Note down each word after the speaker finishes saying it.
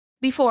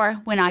Before,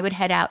 when I would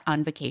head out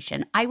on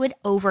vacation, I would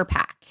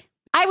overpack.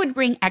 I would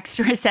bring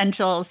extra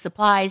essentials,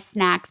 supplies,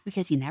 snacks,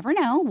 because you never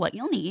know what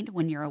you'll need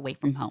when you're away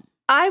from home.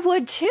 I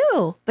would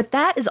too, but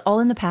that is all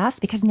in the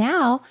past because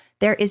now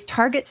there is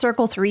Target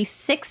Circle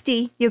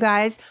 360, you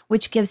guys,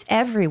 which gives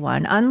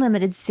everyone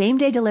unlimited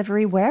same-day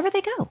delivery wherever they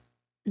go.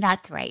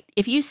 That's right.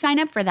 If you sign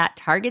up for that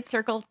Target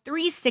Circle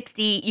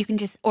 360, you can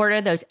just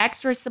order those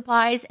extra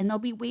supplies and they'll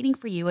be waiting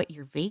for you at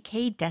your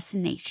vacay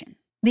destination.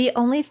 The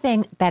only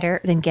thing better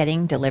than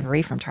getting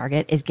delivery from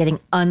Target is getting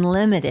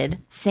unlimited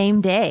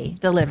same-day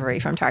delivery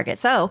from Target.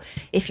 So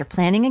if you're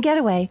planning a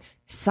getaway,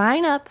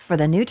 sign up for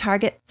the new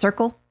Target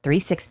Circle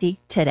 360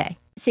 today.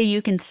 So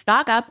you can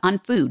stock up on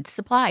food,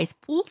 supplies,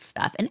 pool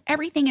stuff, and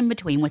everything in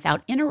between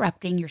without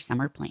interrupting your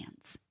summer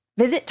plans.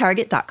 Visit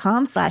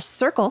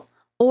target.com/circle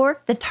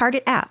or the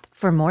Target app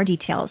for more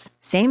details.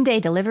 Same-day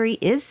delivery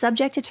is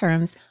subject to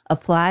terms,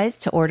 applies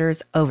to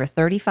orders over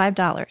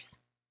 $35.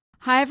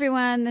 Hi,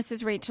 everyone. This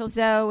is Rachel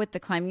Zoe with the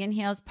Climbing in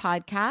Heels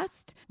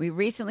podcast. We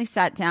recently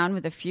sat down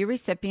with a few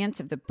recipients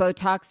of the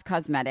Botox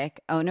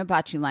Cosmetic,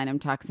 Onabotulinum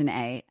Toxin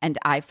A, and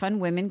iFund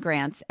Women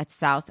grants at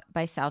South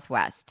by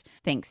Southwest,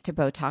 thanks to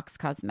Botox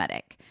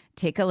Cosmetic.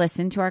 Take a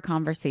listen to our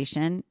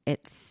conversation.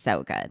 It's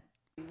so good.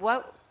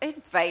 What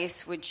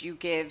advice would you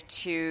give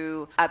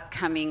to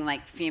upcoming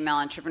female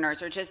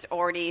entrepreneurs or just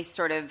already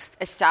sort of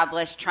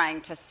established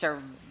trying to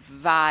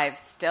survive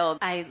still?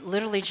 I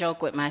literally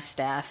joke with my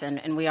staff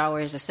and we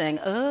always are saying,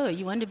 oh,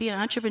 you want to be an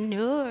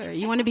entrepreneur?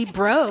 You want to be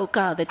broke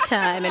all the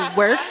time and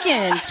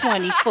working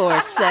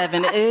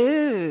 24/7.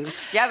 Ooh.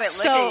 Yeah, but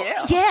look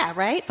at you. Yeah,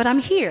 right? But I'm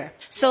here.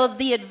 So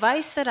the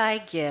advice that I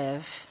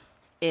give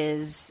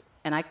is,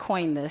 and I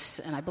coined this,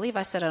 and I believe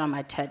I said it on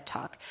my TED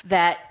Talk,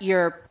 that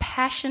your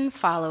passion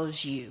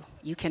follows you.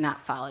 You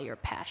cannot follow your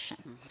passion.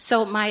 Mm-hmm.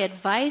 So my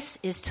advice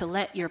is to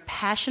let your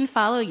passion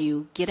follow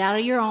you, get out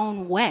of your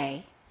own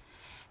way,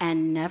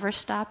 and never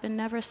stop and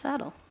never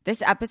settle.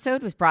 This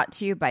episode was brought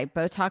to you by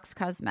Botox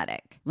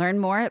Cosmetic. Learn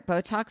more at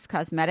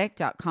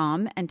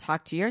BotoxCosmetic.com and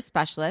talk to your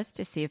specialist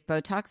to see if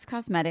Botox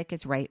Cosmetic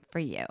is right for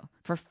you.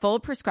 For full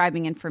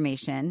prescribing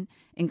information,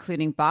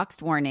 including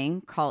boxed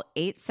warning, call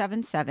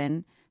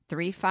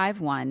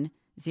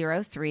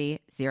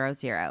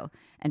 877-351-0300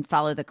 and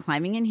follow the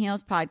Climbing in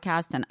Heels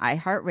podcast on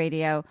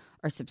iHeartRadio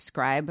or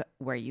subscribe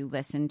where you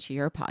listen to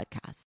your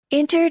podcast.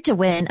 Enter to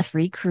win a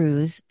free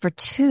cruise for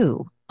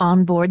two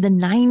on board the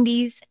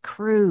 90s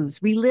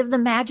cruise. Relive the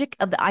magic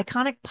of the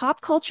iconic pop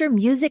culture,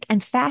 music,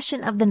 and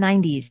fashion of the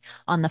 90s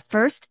on the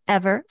first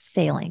ever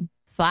sailing.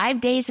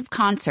 5 days of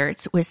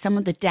concerts with some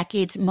of the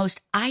decade's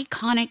most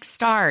iconic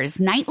stars,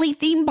 nightly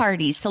theme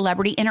parties,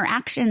 celebrity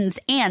interactions,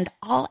 and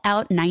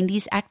all-out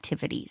 90s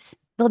activities.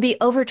 There'll be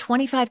over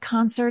 25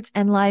 concerts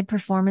and live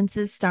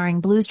performances starring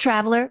Blues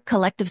Traveler,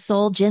 Collective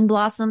Soul, Gin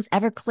Blossoms,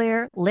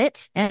 Everclear,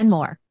 Lit, and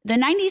more. The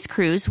 90s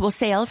cruise will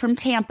sail from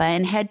Tampa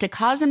and head to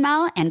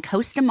Cozumel and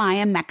Costa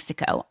Maya,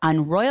 Mexico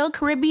on Royal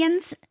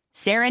Caribbean's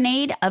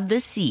Serenade of the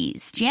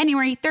Seas,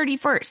 January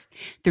 31st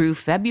through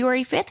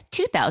February 5th,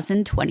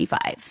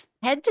 2025.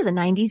 Head to the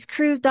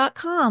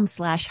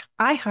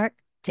 90scruise.com/iHeart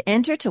to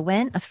enter to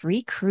win a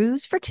free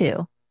cruise for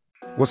two.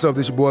 What's up,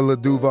 this your boy Lil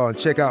Duval, and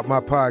check out my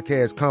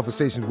podcast,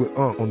 Conversations with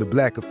Unc, on the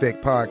Black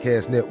Effect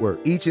Podcast Network.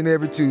 Each and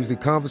every Tuesday,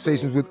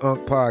 Conversations with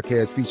Unc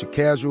podcast feature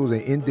casual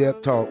and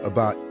in-depth talk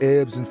about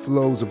ebbs and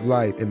flows of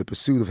life and the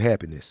pursuit of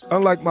happiness.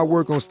 Unlike my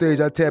work on stage,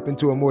 I tap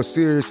into a more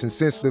serious and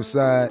sensitive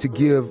side to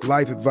give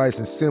life advice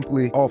and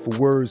simply offer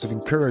words of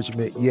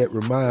encouragement, yet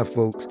remind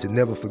folks to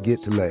never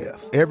forget to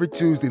laugh. Every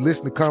Tuesday,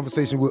 listen to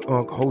Conversations with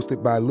Unc,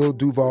 hosted by Lil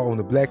Duval on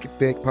the Black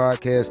Effect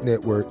Podcast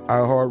Network,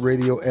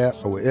 iHeartRadio app,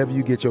 or wherever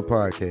you get your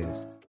podcasts.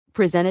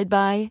 Presented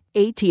by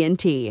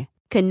AT&T.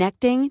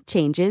 Connecting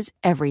changes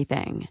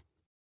everything.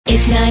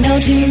 It's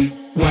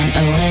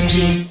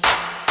 902-10MG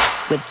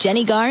with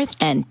Jenny Garth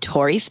and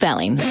Tori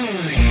Spelling.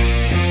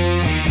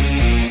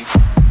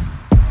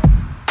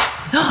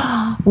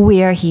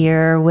 We are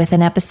here with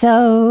an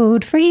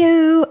episode for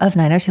you of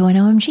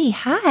 90210MG.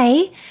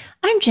 Hi,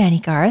 I'm Jenny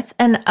Garth,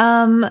 and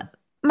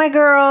my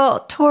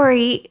girl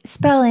Tori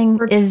Spelling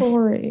is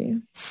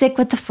sick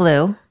with the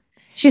flu.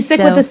 She's sick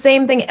with the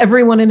same thing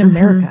everyone in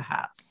America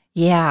has.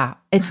 Yeah,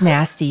 it's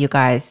nasty, you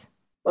guys.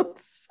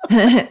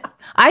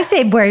 I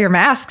say wear your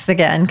masks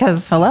again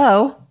because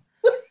hello.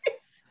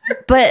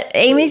 But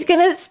Amy's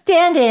going to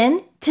stand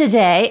in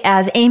today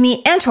as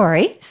Amy and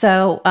Tori.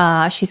 So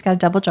she's got a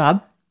double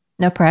job.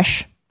 No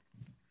pressure.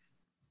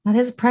 That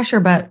is pressure,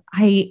 but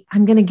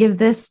I'm going to give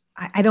this.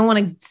 I don't want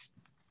to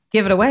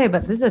give it away,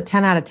 but this is a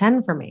 10 out of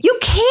 10 for me. You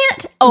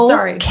can't. Oh,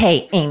 sorry.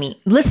 Okay, Amy.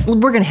 Listen,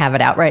 we're going to have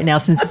it out right now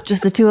since it's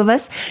just the two of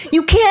us.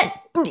 You can't,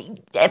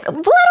 let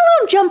alone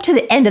jump to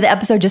the end of the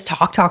episode just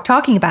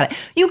talking about it.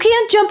 You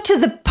can't jump to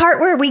the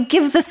part where we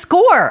give the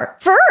score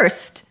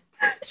first.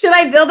 Should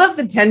I build up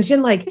the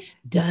tension?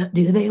 Do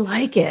they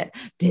like it?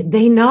 Did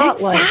they not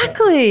like it?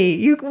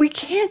 Exactly. We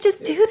can't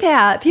just do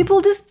that.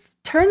 People just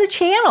turn the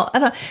channel.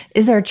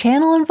 Is there a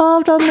channel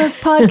involved on the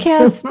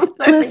podcast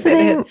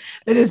listening?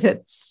 They just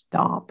hit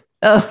stop.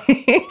 Oh,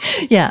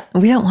 yeah.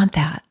 We don't want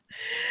that.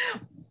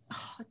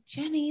 Oh,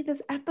 Jenny,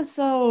 this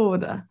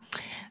episode.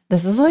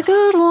 This is a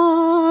good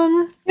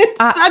one. It's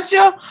such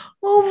a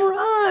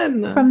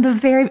home run. From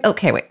the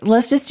okay, wait,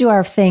 let's just do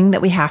our thing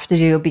that we have to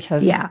do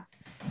because,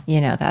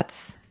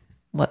 that's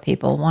what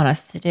people want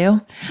us to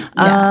do.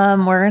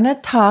 Yeah. We're going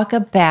to talk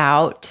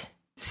about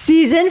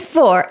Season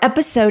 4,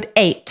 Episode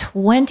 8,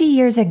 20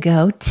 years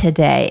ago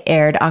today,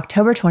 aired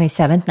October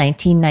 27th,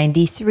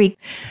 1993.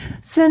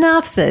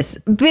 Synopsis.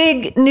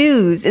 Big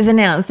news is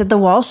announced at the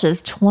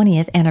Walsh's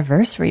 20th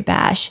anniversary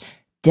bash.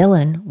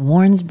 Dylan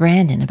warns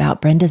Brandon about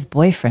Brenda's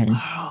boyfriend,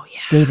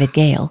 David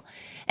Gale.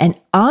 And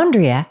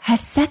Andrea has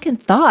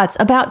second thoughts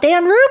about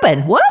Dan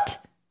Rubin.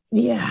 What?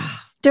 Yeah.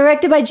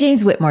 Directed by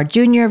James Whitmore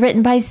Jr.,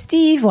 written by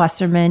Steve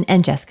Wasserman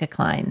and Jessica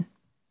Klein.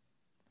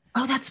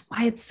 Oh, that's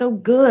why it's so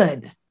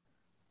good.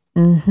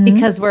 Mm-hmm.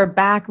 Because we're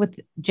back with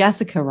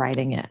Jessica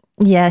writing it.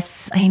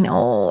 Yes, I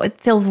know. It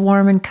feels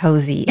warm and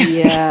cozy.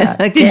 Yeah.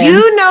 Did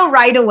you know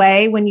right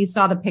away when you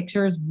saw the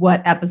pictures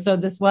what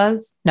episode this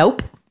was?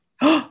 Nope.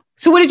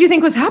 So what did you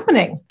think was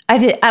happening? I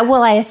did.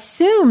 I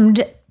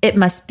assumed it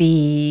must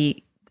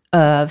be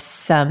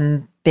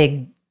some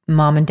big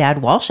mom and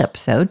dad Walsh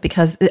episode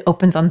because it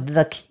opens on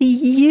the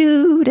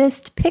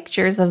cutest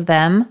pictures of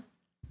them.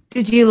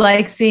 Did you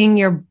like seeing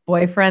your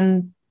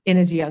boyfriend in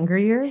his younger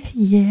years?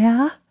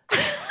 Yeah.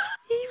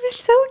 He was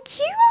so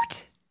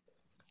cute.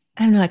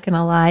 I'm not going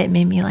to lie. It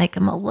made me like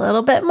him a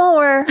little bit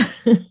more.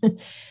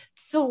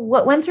 So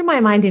what went through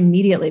my mind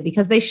immediately,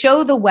 because they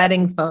show the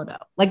wedding photo,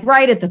 like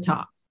right at the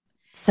top.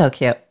 So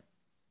cute.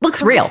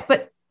 Looks real.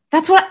 But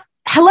that's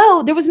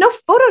there was no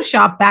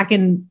Photoshop back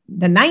in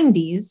the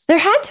 90s. There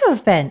had to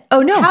have been.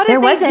 Oh, no, How did there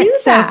wasn't. Do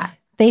that? So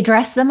they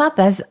dressed them up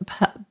as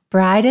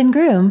bride and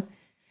groom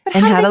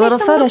and had a little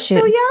photo shoot.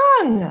 So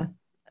young.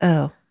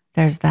 Oh,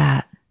 there's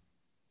that.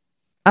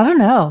 I don't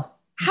know.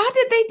 How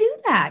did they do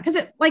that?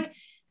 Because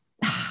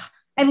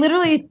I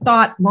literally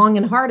thought long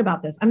and hard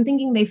about this. I'm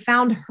thinking they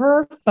found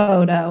her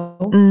photo,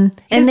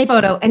 and they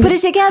photo, and put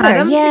it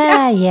together.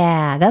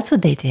 Yeah. That's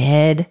what they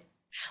did.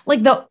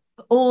 Like the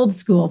old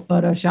school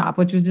Photoshop,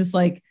 which was just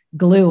like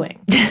gluing.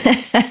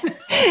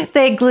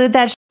 They glued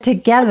that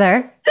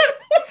together,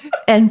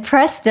 and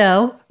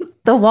presto,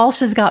 the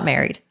Walshes got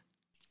married.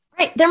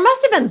 Right. There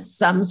must have been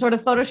some sort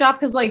of Photoshop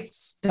because like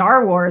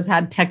Star Wars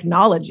had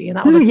technology, and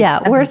that was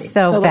like we're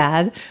so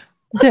bad.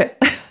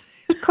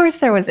 Of course,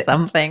 there was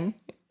something.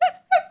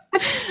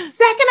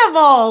 Second of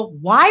all,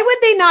 why would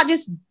they not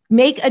just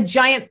make a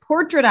giant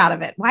portrait out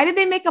of it? Why did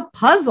they make a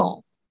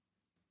puzzle?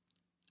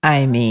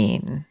 I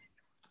mean,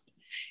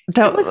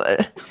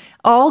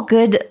 all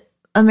good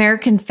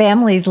American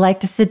families like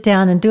to sit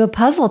down and do a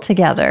puzzle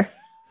together.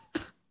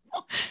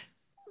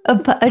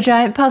 A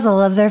giant puzzle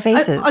of their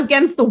faces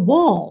against the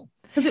wall.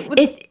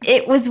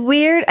 It was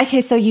weird.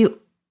 Okay, so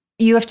you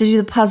have to do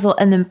the puzzle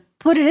and then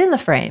put it in the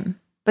frame.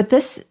 But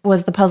this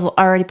was the puzzle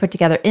already put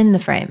together in the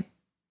frame.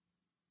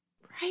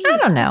 Right. I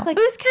don't know. It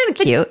was kind of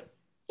cute.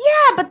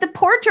 Yeah, but the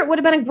portrait would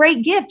have been a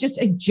great gift. Just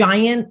a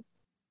giant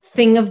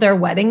thing of their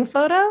wedding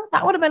photo.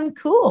 That would have been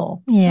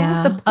cool.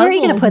 Yeah. Where are you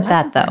going to put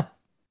that though?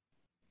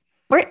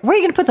 Where are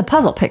you going to put the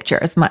puzzle picture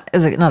is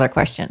another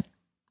question.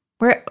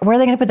 Where are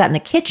they going to put that? In the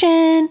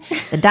kitchen,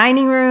 the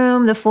dining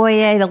room, the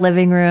foyer, the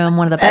living room,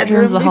 one of the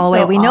bedrooms, the hallway?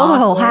 So we know the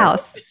whole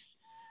house.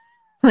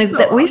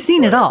 We've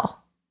seen it all.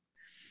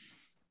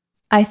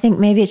 I think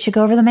maybe it should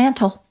go over the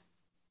mantle.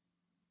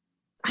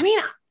 I mean,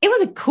 it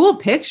was a cool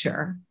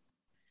picture.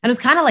 And it was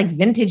kind of like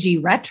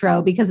vintagey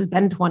retro because it's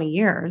been 20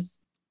 years.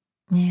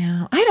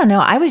 Yeah. I don't know.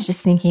 I was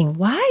just thinking,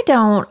 why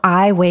don't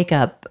I wake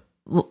up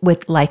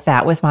with like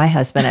that with my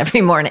husband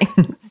every morning?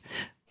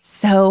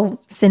 So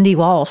Cindy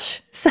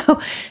Walsh, so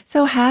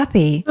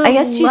happy. I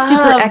guess she's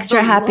super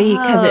extra happy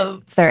because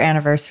it's their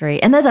anniversary.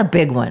 And that's a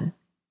big one.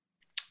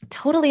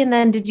 Totally. And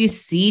then did you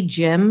see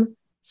Jim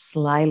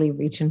slyly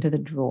reach into the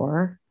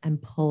drawer and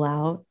pull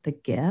out the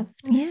gift?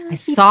 Yeah. I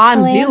saw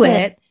him do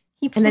it.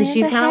 And then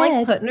she's kind of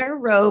like putting putting her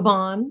robe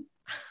on.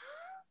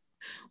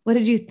 What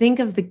did you think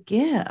of the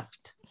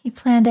gift? He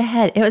planned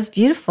ahead. It was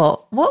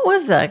beautiful. What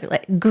was that?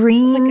 Like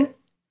green? Like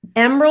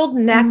emerald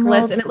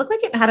necklace. And it looked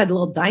like it had a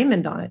little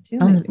diamond on it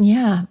too.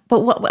 Yeah.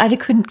 But I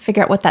couldn't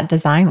figure out what that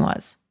design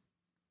was.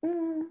 I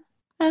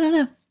don't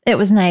know. It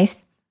was nice.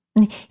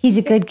 He's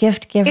a good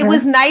gift giver. It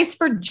was nice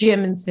for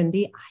Jim and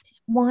Cindy. I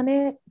didn't want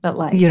it, but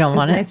like you don't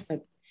want it. Nice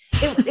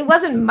it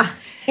wasn't my.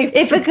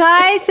 If a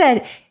guy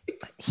said,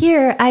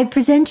 "Here, I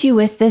present you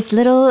with this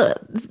little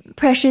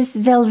precious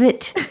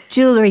velvet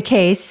jewelry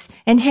case,"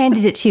 and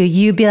handed it to you,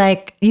 you'd be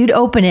like, you'd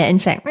open it and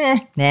say,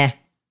 "Nah,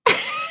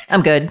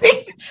 I'm good."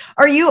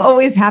 Are you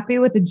always happy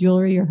with the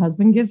jewelry your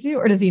husband gives you,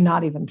 or does he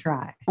not even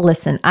try?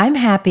 Listen, I'm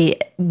happy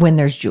when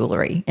there's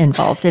jewelry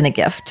involved in a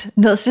gift.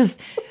 It's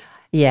just,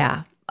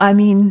 yeah. I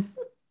mean,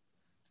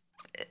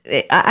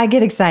 I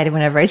get excited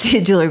whenever I see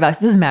a jewelry box.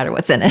 It doesn't matter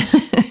what's in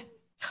it.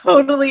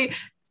 Totally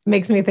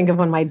makes me think of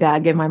when my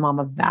dad gave my mom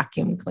a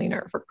vacuum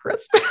cleaner for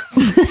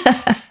Christmas.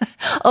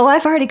 Oh,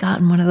 I've already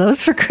gotten one of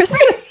those for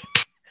Christmas.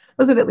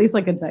 Was it at least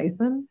like a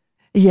Dyson?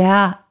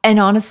 Yeah. And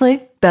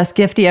honestly, best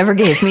gift he ever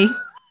gave me.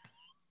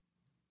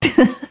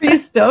 Are you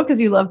stoked because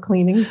you love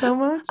cleaning so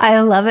much?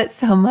 I love it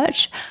so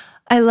much.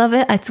 I love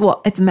it.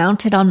 It's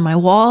mounted on my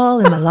wall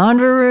in my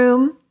laundry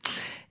room,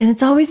 and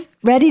it's always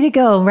ready to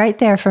go right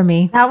there for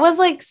me. That was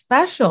like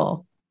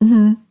special.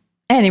 Mm-hmm.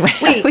 Anyway,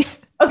 wait.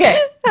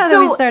 Okay,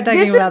 so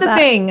this is the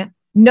thing.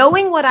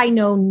 Knowing what I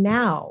know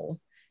now,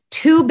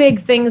 two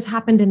big things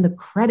happened in the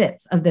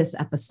credits of this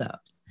episode.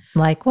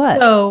 Like what?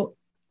 So,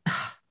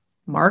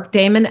 Mark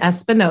Damon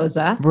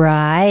Espinosa.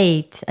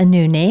 Right. A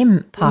new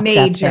name popped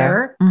up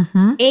there.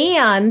 Mm-hmm.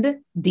 And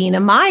Dina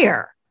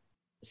Meyer.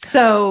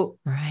 So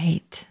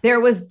right. There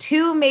was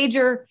two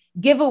major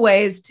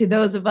giveaways to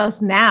those of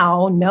us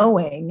now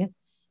knowing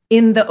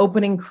in the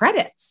opening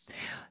credits.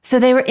 So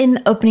they were in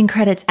the opening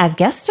credits as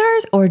guest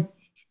stars or?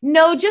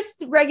 No,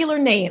 just regular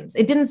names.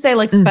 It didn't say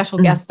like special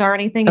guest star or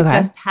anything. Okay.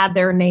 It just had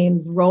their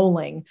names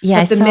rolling.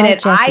 Yeah. But the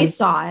minute I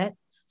saw it.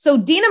 So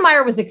Dina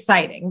Meyer was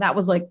exciting. That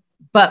was like,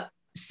 but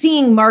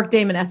seeing Mark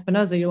Damon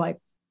Espinosa, you're like,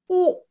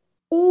 ooh.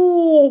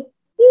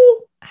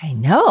 I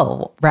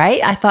know,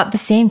 right? I thought the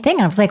same thing.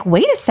 I was like,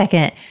 wait a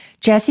second.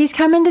 Jesse's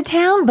coming to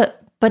town,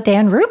 but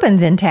Dan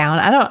Rubin's in town.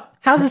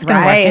 How's this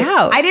going to work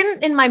out? I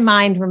didn't in my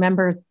mind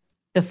remember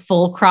the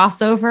full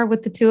crossover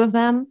with the two of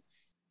them.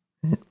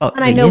 Oh,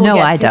 and I know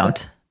I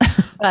don't.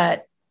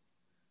 But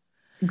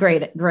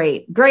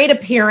great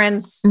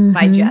appearance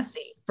by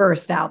Jesse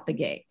first out the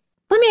gate.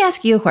 Let me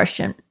ask you a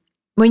question.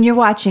 When you're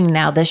watching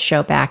now this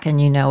show back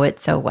and you know it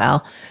so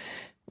well,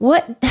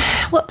 what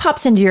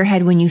pops into your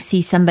head when you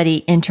see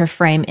somebody enter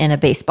frame in a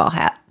baseball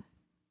hat?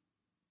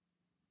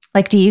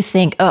 Like, do you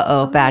think,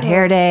 bad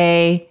hair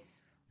day?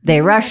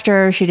 They rushed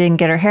her. She didn't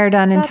get her hair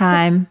done in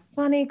time.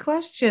 Funny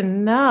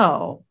question.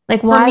 No.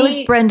 Like, why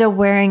was Brenda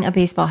wearing a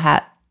baseball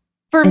hat?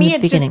 For me,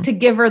 it's just to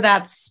give her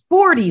that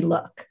sporty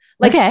look.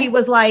 Like she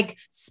was like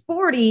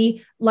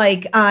sporty,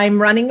 like I'm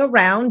running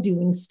around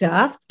doing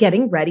stuff,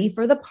 getting ready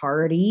for the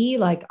party.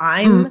 Like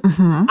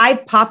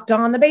I popped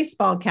on the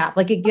baseball cap.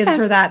 Like it gives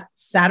her that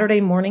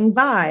Saturday morning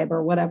vibe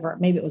or whatever.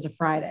 Maybe it was a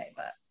Friday,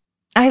 but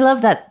I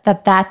love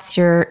that's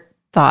your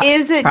thought.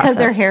 Is it because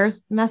their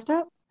hair's messed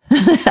up?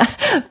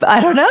 I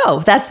don't know.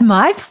 That's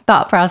my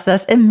thought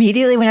process.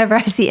 Immediately, whenever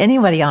I see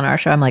anybody on our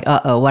show, I'm like,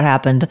 what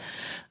happened?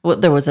 Well,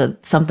 there was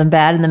something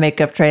bad in the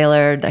makeup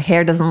trailer. The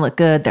hair doesn't look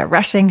good. They're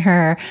rushing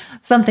her.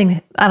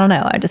 Something, I don't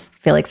know. I just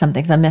feel like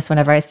something's amiss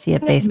whenever I see a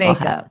baseball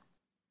hat.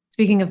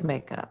 Speaking of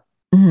makeup,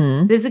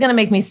 this is going to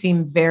make me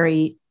seem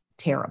very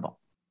terrible.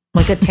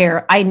 Like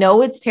I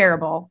know it's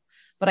terrible,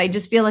 but I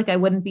just feel like I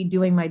wouldn't be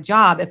doing my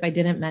job if I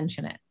didn't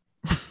mention it.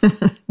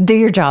 Do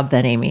your job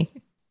then, Amy.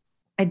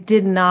 I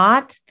did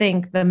not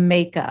think the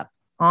makeup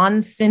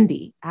on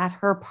Cindy at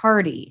her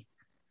party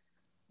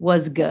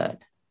was good.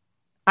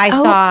 I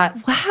thought,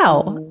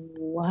 wow,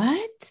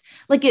 what?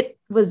 Like it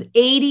was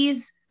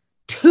 80s,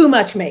 too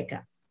much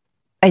makeup.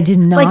 I did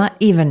not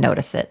even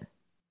notice it.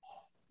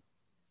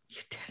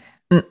 You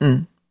didn't.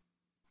 Mm-mm.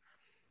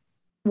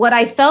 What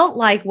I felt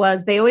like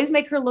was they always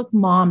make her look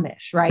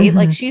momish, right? Mm-hmm.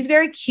 Like she's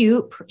very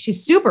cute.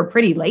 She's super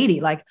pretty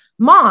lady, like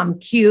mom,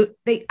 cute.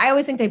 I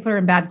always think they put her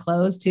in bad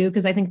clothes too,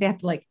 because I think they have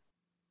to like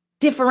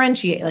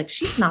differentiate. Like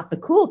she's not the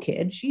cool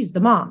kid. She's the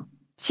mom.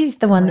 She's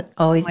the one that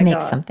always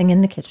makes something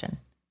in the kitchen.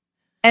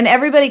 And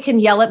everybody can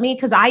yell at me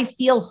because I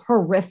feel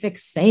horrific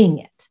saying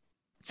it.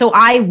 So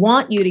I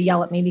want you to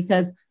yell at me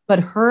but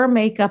her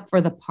makeup for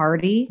the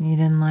party. You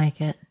didn't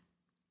like it.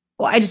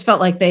 Well, I just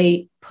felt like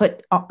they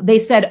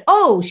said,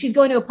 oh, she's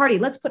going to a party.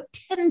 Let's put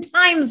 10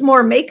 times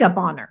more makeup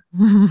on her.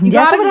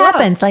 That's what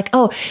happens. Like,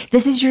 oh,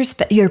 this is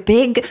your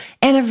big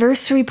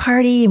anniversary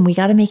party and we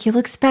got to make you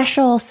look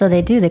special. So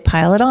they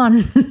pile it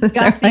on.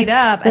 Gussied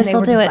up. And they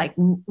were just like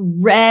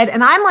red.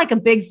 And I'm like a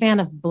big fan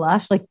of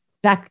blush. Like,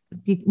 back,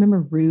 do you remember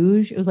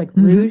Rouge? It was like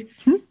Rouge.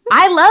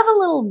 I love a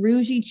little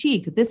rougey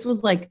cheek. This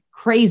was like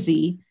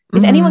crazy.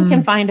 If anyone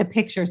can find a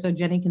picture so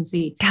Jenny can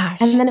see. Gosh.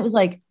 And then it was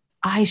like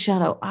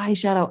eyeshadow. I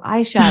was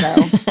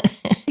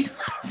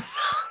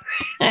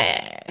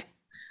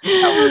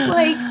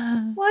like,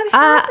 what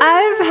happened?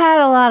 I've had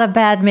a lot of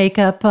bad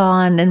makeup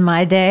on in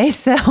my day.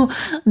 So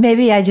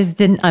maybe I just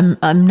didn't, I'm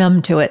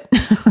numb to it.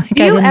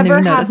 Do you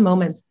ever have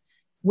moments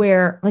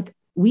where like,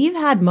 we've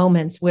had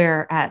moments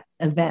where at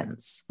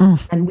events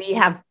and we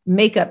have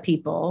makeup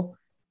people.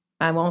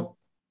 I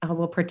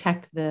will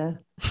protect the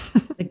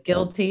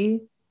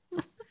guilty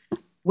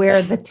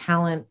where the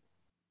talent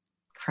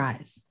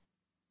cries.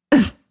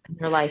 And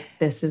you're like,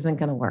 this isn't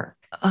going to work.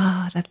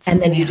 Oh,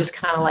 and then you just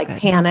kind of like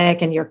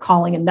panic and you're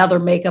calling another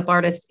makeup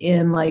artist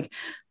in like,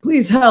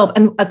 please help.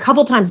 And a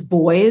couple times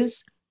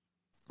boys.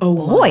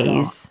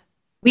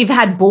 We've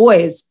had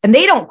boys and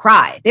they don't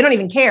cry. They don't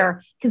even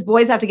care because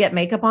boys have to get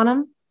makeup on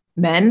them.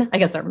 Men, I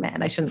guess they're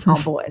men. I shouldn't call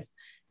them boys.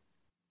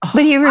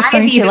 But you're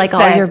referring to like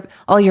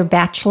all your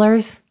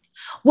bachelors?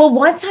 Well,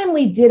 one time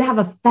we did have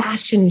a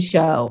fashion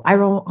show.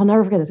 I'll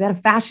never forget this. We had a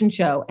fashion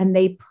show and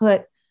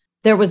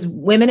there was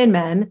women and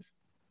men.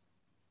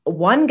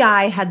 One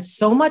guy had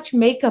so much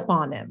makeup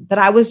on him that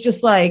I was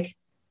just like,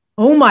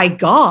 oh my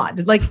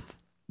God, like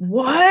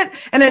what?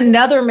 And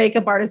another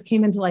makeup artist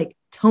came in to like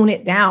tone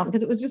it down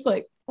because it was just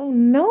like, oh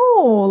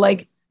no,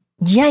 like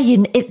Yeah,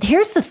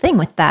 here's the thing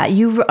with that.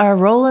 You are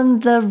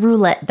rolling the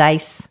roulette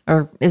dice,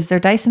 or is there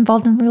dice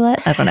involved in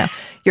roulette? I don't know.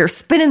 You're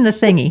spinning the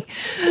thingy,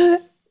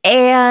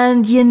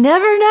 and you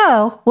never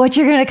know what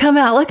you're going to come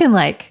out looking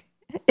like.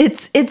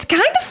 It's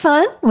kind of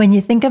fun when you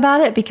think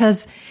about it,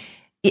 because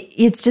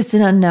it's just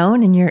an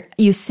unknown, and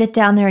you sit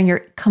down there and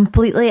you're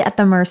completely at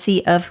the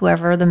mercy of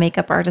whoever the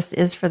makeup artist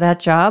is for that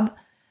job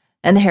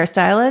and the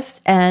hairstylist,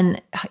 and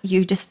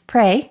you just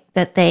pray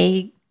that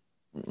they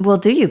will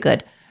do you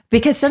good.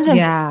 Because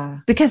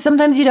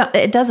sometimes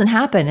it doesn't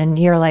happen, and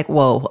you're like,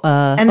 whoa.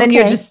 And then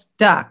you're just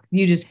stuck.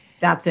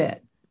 That's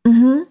it.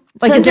 Mm-hmm.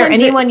 Like, is there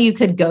anyone you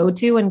could go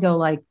to and go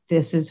like,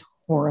 this is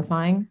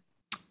horrifying?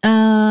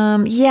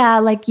 Yeah,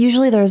 like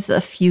usually there's a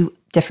few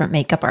different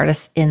makeup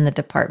artists in the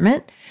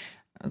department.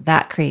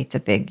 That creates a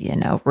big,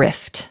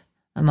 rift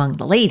among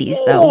the ladies,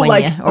 though,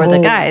 the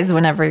guys,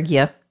 whenever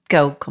you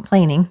go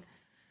complaining.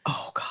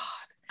 Oh God.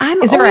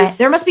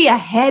 There must be a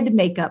head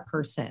makeup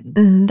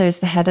person. There's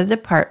the head of the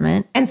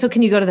department. And so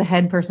can you go to the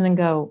head person and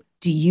go,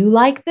 do you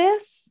like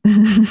this?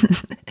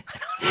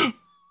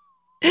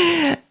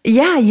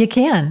 Yeah, you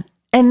can.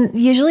 And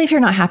usually if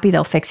you're not happy,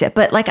 they'll fix it.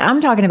 But like,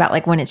 I'm talking about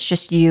like when it's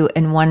just you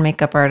and one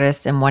makeup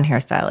artist and one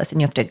hairstylist, and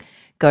you have to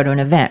go to an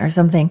event or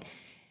something.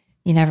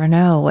 You never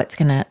know what's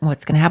gonna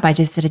happen. I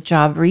just did a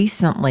job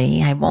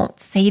recently. I won't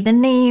say the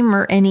name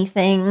or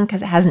anything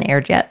because it hasn't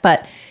aired yet,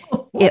 but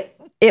it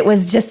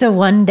was just a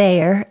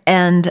one-dayer,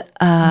 and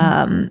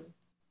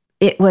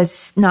it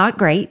was not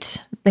great,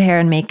 the hair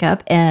and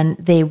makeup, and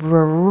they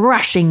were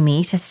rushing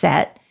me to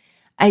set.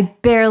 I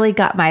barely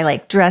got my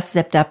like dress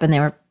zipped up, and they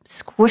were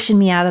squishing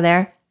me out of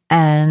there,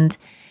 and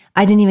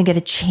I didn't even get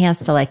a chance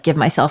to like give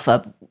myself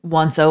a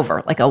once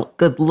over, like a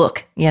good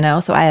look,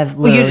 So I have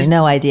literally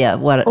no idea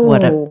what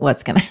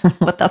that's gonna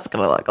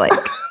look like.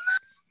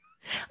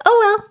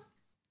 Oh well,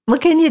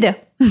 what can you do?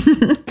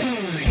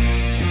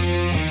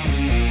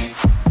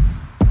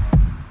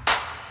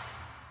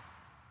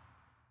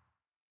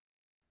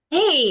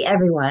 Hey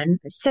everyone.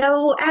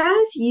 So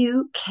as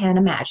you can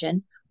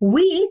imagine,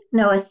 we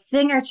know a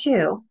thing or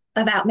two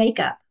about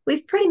makeup.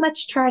 We've pretty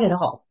much tried it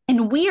all.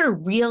 And we are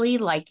really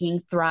liking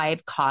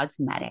Thrive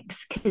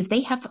Causemetics because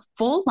they have a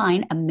full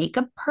line of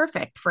makeup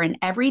perfect for an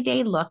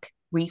everyday look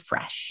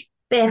refresh.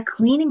 They have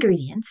clean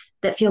ingredients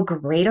that feel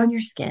great on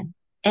your skin,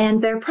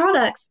 and their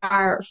products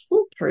are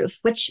foolproof,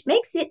 which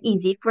makes it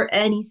easy for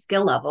any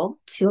skill level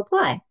to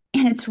apply.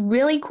 And it's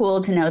really cool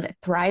to know that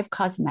Thrive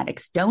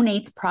Causemetics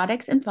donates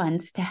products and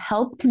funds to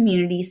help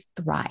communities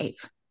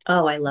thrive.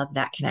 Oh, I love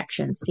that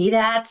connection. See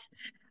that?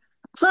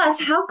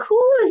 Plus, how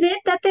cool is it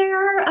that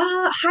their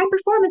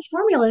high-performance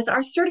formulas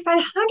are certified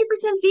 100%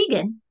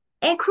 vegan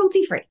and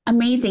cruelty-free?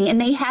 Amazing. And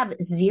they have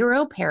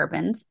 0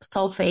 parabens,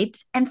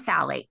 sulfates, and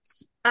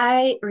phthalates.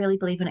 I really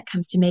believe when it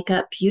comes to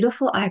makeup,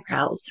 beautiful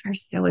eyebrows are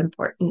so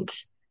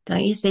important.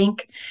 Don't you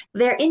think?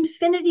 Their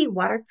Infinity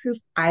Waterproof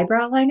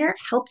Eyebrow Liner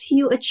helps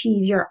you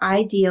achieve your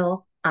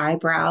ideal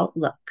eyebrow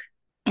look.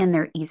 And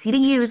their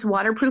easy-to-use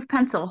waterproof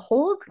pencil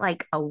holds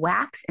like a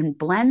wax and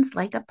blends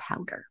like a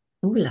powder.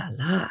 Ooh la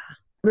la.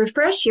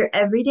 Refresh your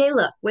everyday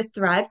look with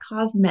Thrive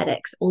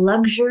Causemetics,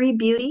 luxury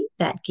beauty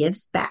that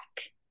gives back.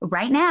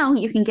 Right now,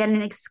 you can get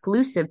an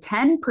exclusive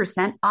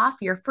 10% off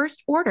your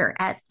first order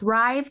at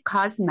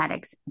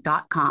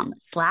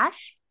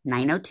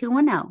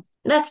thrivecausemetics.com/90210.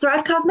 That's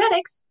Thrive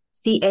Causemetics,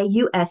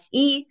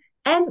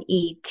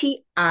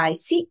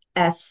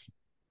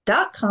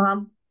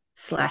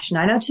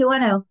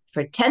 CAUSEMETICS.com/90210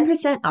 for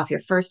 10% off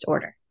your first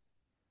order.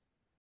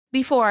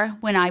 Before,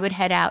 when I would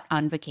head out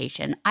on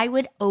vacation, I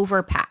would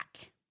overpack.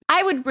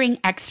 I would bring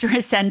extra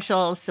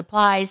essentials,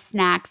 supplies,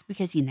 snacks,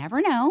 because you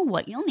never know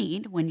what you'll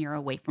need when you're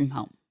away from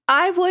home.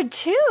 I would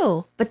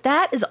too, but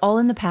that is all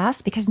in the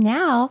past because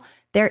now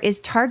there is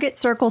Target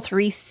Circle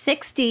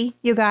 360,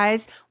 you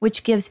guys,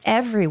 which gives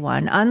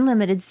everyone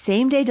unlimited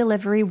same-day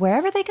delivery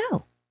wherever they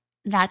go.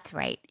 That's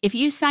right. If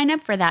you sign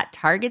up for that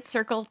Target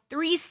Circle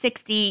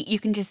 360, you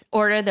can just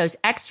order those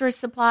extra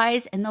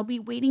supplies and they'll be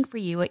waiting for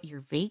you at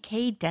your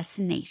vacay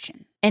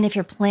destination. And if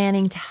you're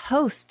planning to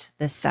host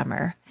this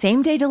summer,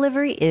 same-day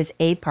delivery is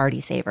a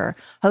party saver.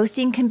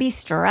 Hosting can be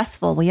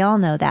stressful. We all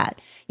know that.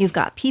 You've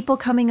got people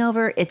coming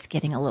over. It's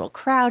getting a little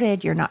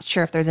crowded. You're not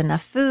sure if there's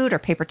enough food or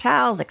paper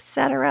towels,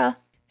 etc.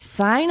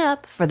 Sign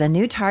up for the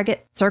new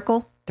Target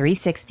Circle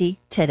 360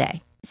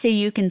 today. So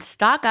you can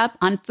stock up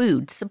on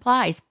food,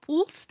 supplies,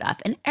 pool stuff,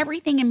 and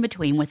everything in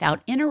between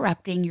without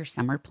interrupting your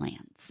summer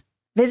plans.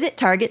 Visit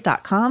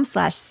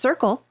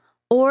target.com/circle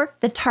or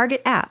the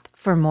Target app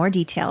for more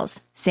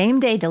details.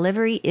 Same-day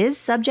delivery is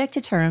subject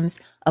to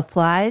terms,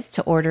 applies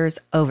to orders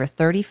over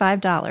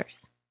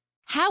 $35.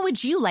 How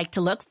would you like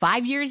to look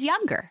 5 years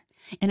younger?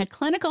 In a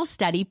clinical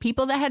study,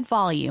 people that had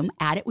volume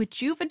added with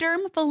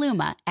Juvederm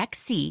Voluma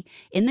XC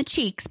in the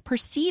cheeks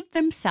perceived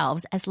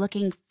themselves as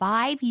looking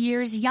 5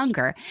 years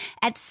younger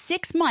at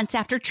 6 months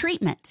after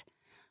treatment.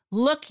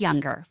 Look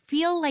younger.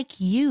 Feel like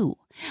you.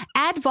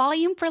 Add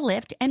volume for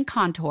lift and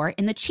contour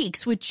in the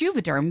cheeks with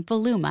Juvederm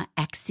Voluma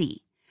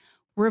XC.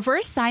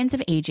 Reverse signs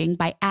of aging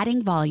by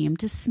adding volume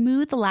to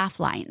smooth laugh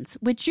lines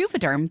with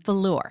Juvederm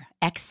Velour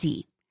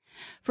XC.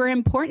 For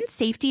important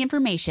safety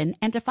information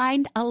and to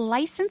find a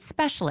licensed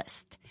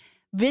specialist,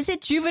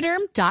 visit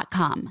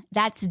Juvederm.com.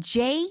 That's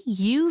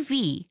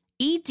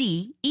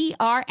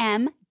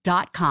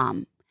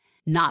JUVEDERM.com.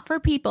 Not for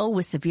people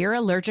with severe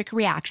allergic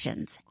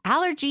reactions,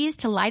 allergies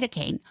to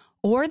lidocaine,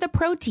 or the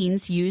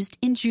proteins used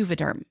in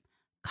Juvederm.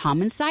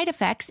 Common side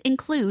effects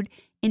include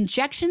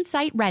injection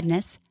site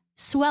redness,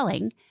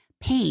 swelling,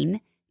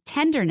 pain,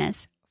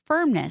 tenderness,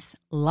 firmness,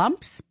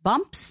 lumps,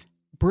 bumps,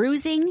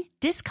 bruising,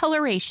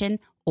 discoloration,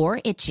 or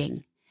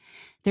itching.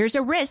 There's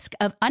a risk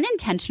of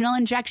unintentional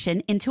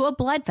injection into a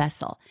blood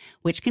vessel,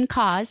 which can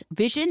cause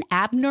vision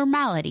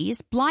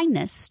abnormalities,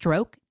 blindness,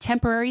 stroke,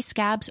 temporary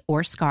scabs,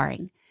 or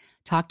scarring.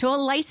 Talk to a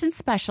licensed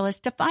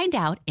specialist to find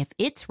out if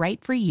it's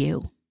right for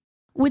you.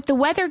 With the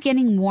weather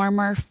getting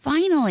warmer,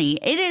 finally,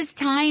 it is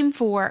time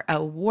for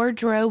a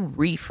wardrobe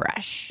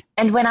refresh.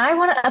 And when I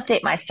want to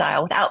update my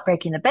style without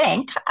breaking the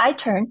bank, I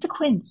turn to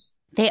Quince.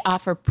 They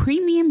offer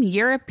premium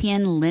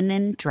European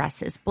linen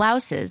dresses,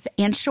 blouses,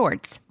 and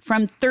shorts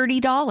from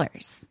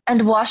 $30.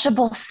 And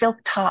washable silk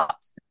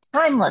tops,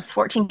 timeless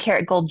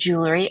 14-karat gold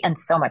jewelry, and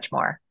so much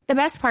more. The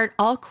best part,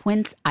 all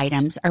Quince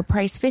items are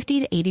priced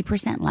 50 to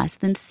 80% less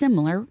than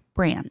similar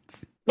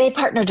brands. They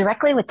partner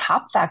directly with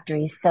top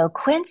factories, so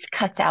Quince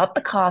cuts out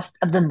the cost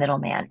of the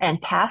middleman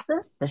and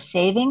passes the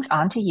savings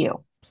on to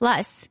you.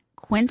 Plus,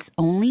 Quince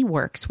only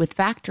works with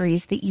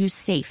factories that use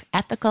safe,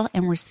 ethical,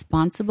 and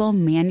responsible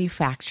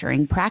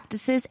manufacturing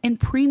practices and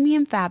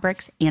premium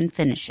fabrics and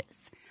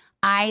finishes.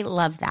 I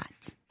love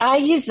that. I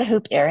use the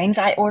hoop earrings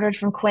I ordered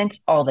from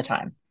Quince all the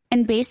time.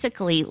 And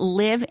basically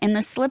live in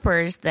the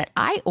slippers that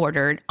I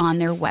ordered on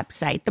their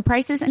website. The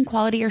prices and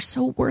quality are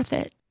so worth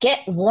it.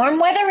 Get warm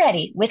weather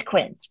ready with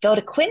Quince. Go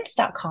to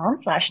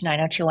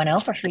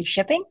quince.com/90210 for free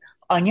shipping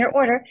on your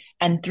order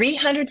and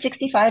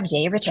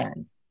 365-day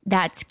returns.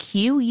 That's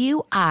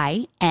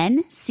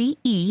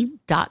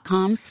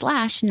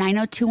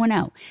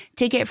QUINCE.com/90210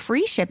 to get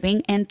free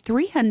shipping and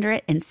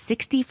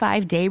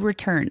 365-day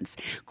returns.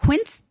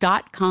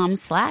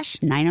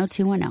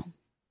 Quince.com/90210.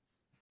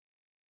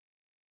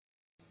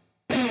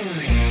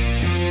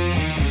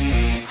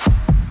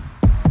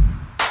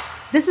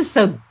 This is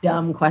so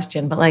dumb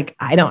question, but like,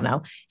 I don't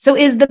know. So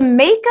is the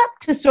makeup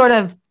to sort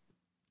of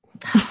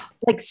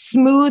like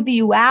smooth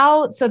you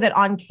out so that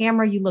on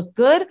camera you look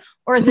good?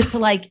 Or is it to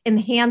like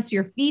enhance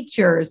your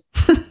features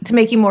to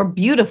make you more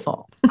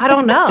beautiful? I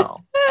don't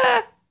know.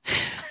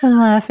 I'm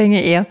laughing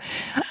at you.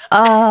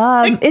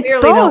 It's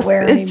both.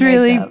 It's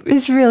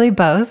really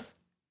both.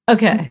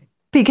 Okay.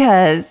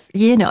 Because,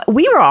 you know,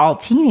 we were all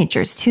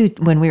teenagers too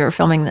when we were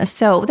filming this.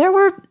 So there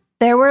were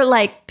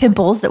like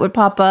pimples that would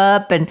pop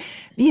up and,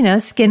 you know,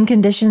 skin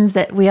conditions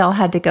that we all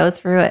had to go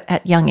through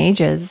at young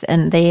ages,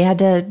 and they had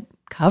to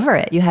cover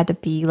it. You had to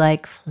be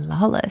like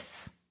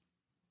flawless.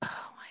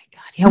 Oh my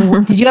God.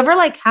 Yeah. Did you ever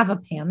like have a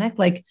panic?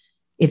 Like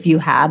if you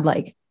had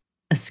like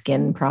a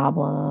skin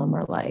problem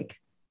or like.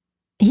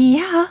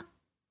 Yeah.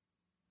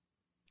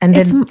 And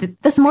then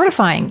that's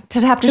mortifying to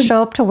have to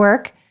show up to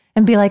work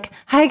and be like,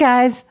 hi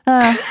guys.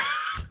 I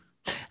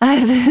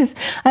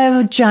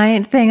have a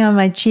giant thing on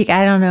my cheek.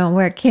 I don't know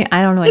where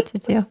I don't know what to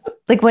do.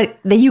 Like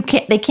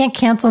they can't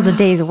cancel the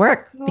day's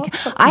work.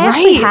 I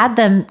actually had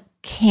them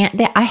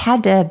I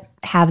had to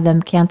have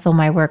them cancel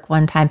my work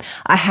one time.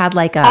 I had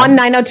like on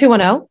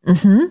 90210.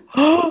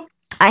 Mm-hmm.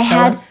 I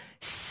had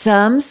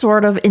some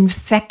sort of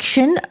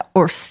infection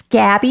or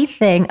scabby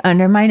thing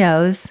under my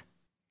nose,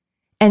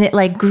 and it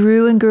like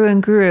grew and grew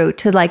and grew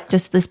to like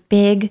just this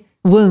big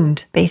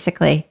wound,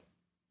 basically.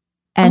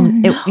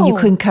 And you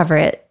couldn't cover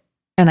it.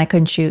 And I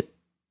couldn't shoot.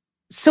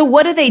 So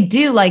what do they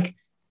do? Like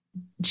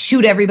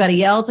shoot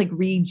everybody else, like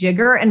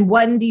rejigger? And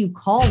when do you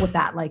call with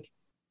that? Like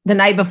the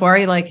night before,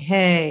 you're like,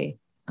 hey,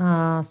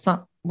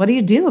 what do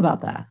you do about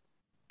that?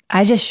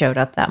 I just showed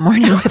up that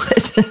morning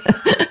with it.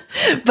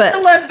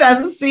 But let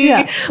them see,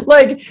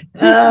 like,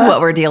 this is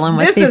what we're dealing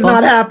with. This is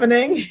not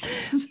happening.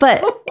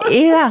 But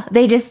yeah,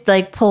 they just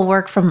like pull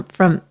work from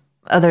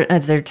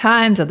other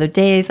times, other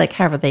days, like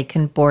however they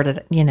can board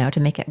it, you know, to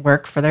make it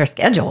work for their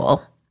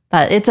schedule.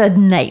 But it's a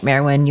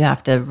nightmare when you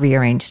have to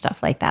rearrange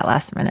stuff like that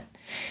last minute.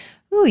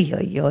 Oy,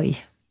 oy, oy.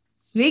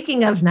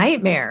 Speaking of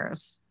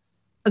nightmares,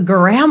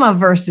 grandma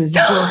versus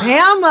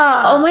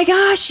grandma. Oh my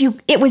gosh,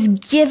 it was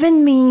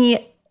giving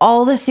me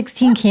all the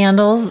 16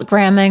 Candles,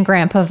 grandma and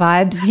grandpa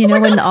vibes. You know,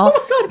 when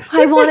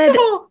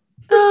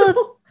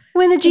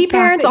when the G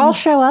parents all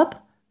show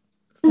up.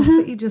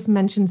 Mm-hmm. You just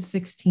mentioned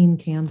 16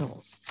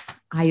 Candles.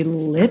 I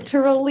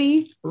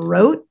literally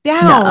wrote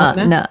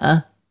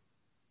down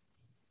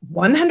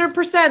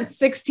 100%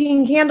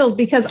 16 Candles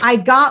because I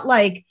got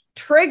like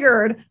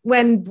triggered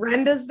when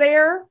Brenda's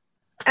there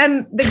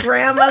and the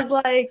grandma's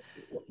like,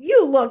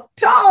 you look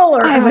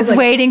taller. I was like,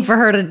 waiting for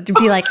her to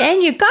be like,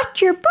 and you got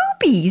your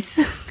boobies.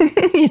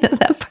 You know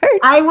that part.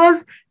 I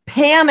was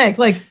panicked.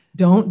 Like,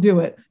 don't do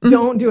it.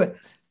 Don't do it.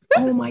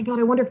 Oh my God,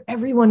 I wonder if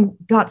everyone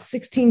got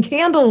 16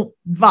 Candle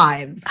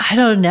vibes. I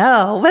don't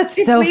know. That's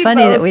so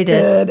funny that we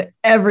did.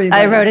 Everything.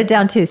 I wrote it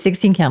down too.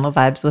 16 Candle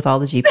vibes with all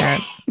the G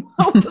parents.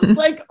 I was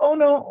like, oh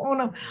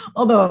no.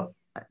 Although,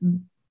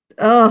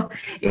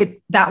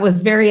 that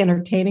was very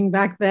entertaining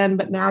back then,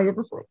 but now you're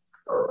just like,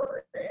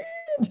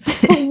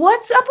 but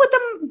what's up with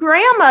the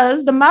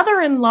grandmas, the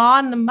mother-in-law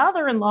and the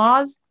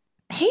mother-in-laws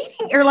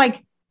hating, or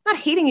like not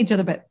hating each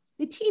other, but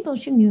the table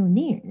should go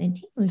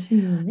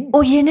there.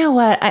 Well, you know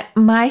what?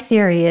 My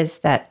theory is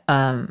that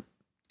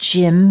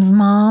Jim's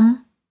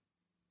mom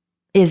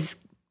she's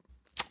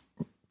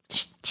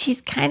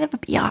kind of a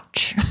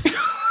biatch.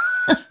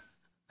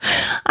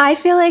 I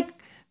feel like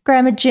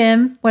Grandma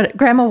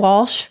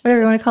Walsh,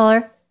 whatever you want to call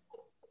her.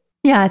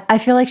 Yeah, I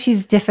feel like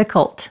she's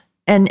difficult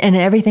and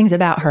everything's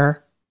about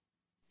her.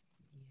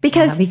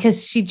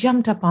 Because she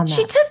jumped up on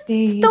that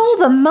stage. Stole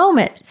the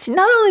moment.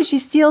 Not only did she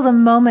steal the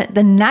moment,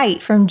 the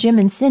night from Jim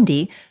and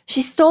Cindy,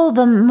 she stole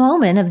the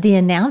moment of the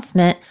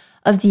announcement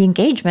of the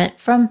engagement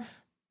from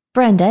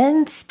Brenda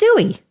and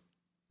Stewie.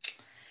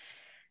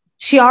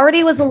 She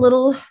already was a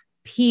little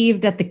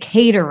peeved at the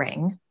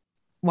catering.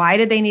 Why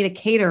did they need a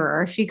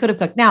caterer? She could have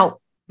cooked. Now,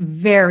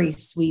 very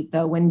sweet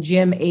though, when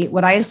Jim ate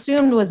what I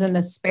assumed was an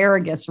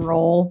asparagus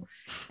roll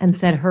and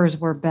said hers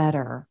were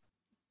better.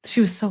 She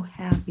was so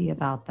happy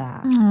about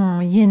that.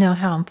 Oh, you know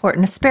how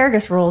important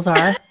asparagus rolls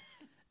are.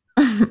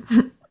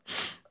 I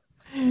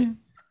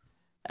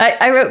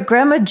wrote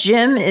Grandma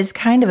Jim is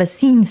kind of a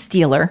scene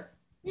stealer.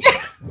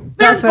 Yeah,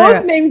 they're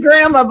both named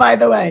Grandma, by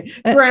the way.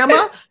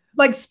 Grandma,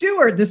 like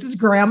Stewart. This is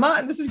Grandma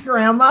and this is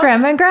Grandma.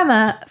 Grandma and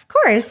Grandma, of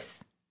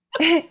course.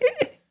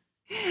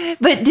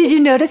 But did you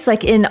notice,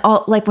 like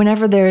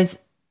whenever there's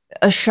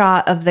a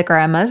shot of the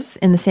grandmas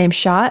in the same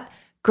shot,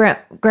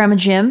 Grandma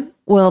Jim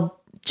will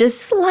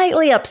just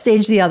slightly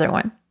upstage the other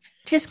one.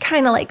 Just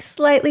kind of like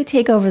slightly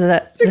take over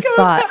the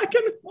spot. I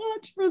can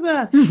watch for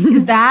that.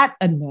 Is that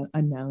a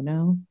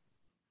no-no?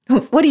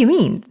 What do you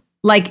mean?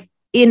 Like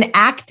in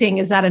acting,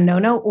 is that a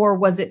no-no or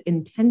was it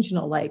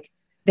intentional? Like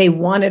they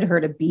wanted her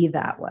to be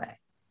that way?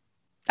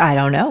 I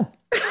don't know.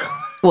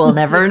 We'll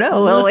never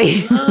know, will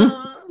we?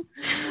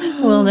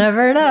 We'll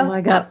never know. Oh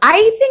my God.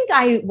 I think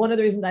one of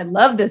the reasons I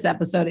love this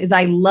episode is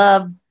I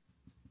love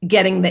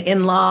getting the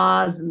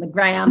in-laws and the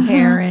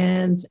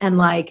grandparents and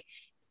like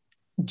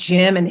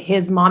Jim and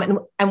his mom.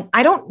 And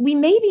we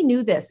maybe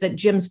knew this, that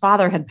Jim's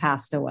father had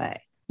passed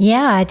away.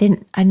 Yeah,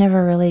 I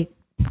never really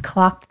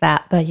clocked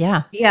that, but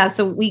yeah. Yeah.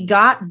 So we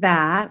got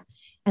that.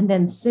 And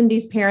then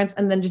Cindy's parents,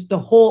 and then just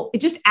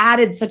it just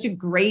added such a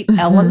great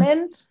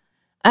element.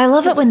 I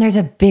love it when there's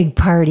a big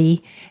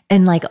party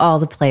and like all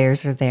the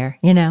players are there,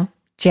 you know,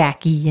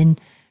 Jackie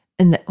and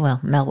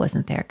Mel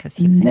wasn't there because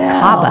he was in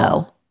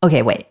Cabo.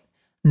 Okay, wait.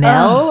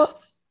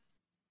 Mel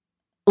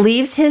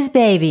leaves his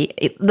baby.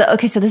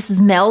 Okay, so this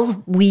is Mel's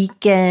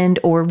weekend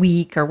or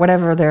week or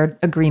whatever their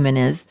agreement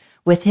is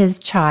with his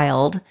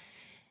child.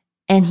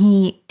 And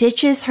he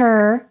ditches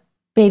her,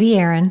 baby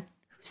Erin,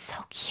 who's so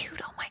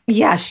cute. Oh my God.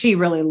 Yeah, she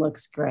really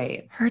looks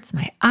great. Hurts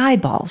my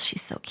eyeballs.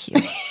 She's so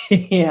cute.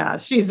 Yeah,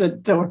 she's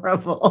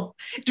adorable.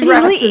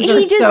 Dresses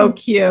are so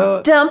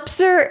cute. Dumps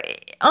her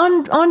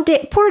on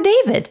poor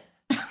David.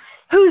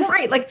 Who's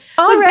right, like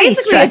already was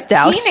basically stressed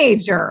out.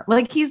 Teenager.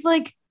 Like he's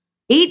like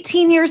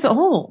 18 years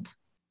old.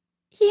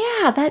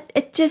 Yeah,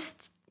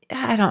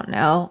 I don't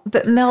know.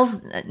 But Mel's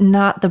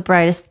not the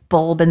brightest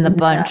bulb in the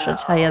bunch, I'll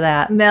tell you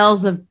that.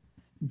 Mel's a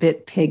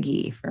bit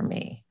piggy for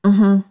me.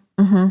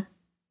 Mm-hmm. Mm-hmm.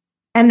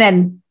 And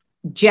then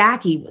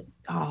Jackie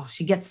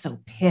she gets so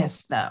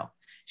pissed though.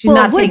 She's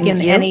not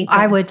taking anything.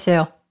 I would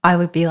too. I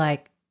would be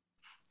like,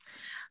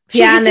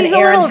 she's a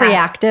little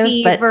reactive,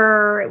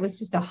 fever. But it was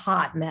just a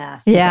hot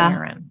mess. Yeah.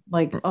 Aaron.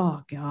 Like,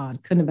 oh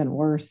God, couldn't have been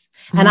worse.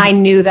 And I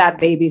knew that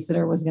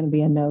babysitter was going to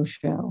be a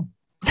no-show.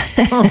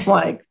 I'm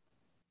like,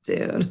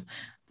 dude,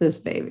 this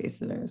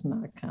babysitter is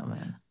not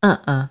coming.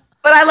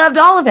 But I loved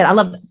all of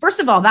it. First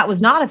of all, that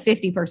was not a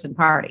 50-person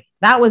party.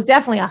 That was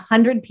definitely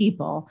 100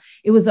 people.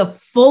 It was a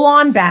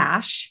full-on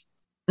bash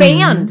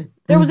band. Mm-hmm.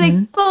 There was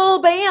a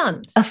full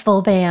band. A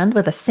full band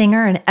with a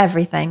singer and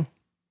everything.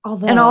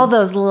 And all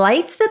those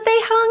lights that they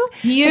hung.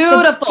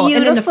 Beautiful.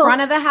 And in the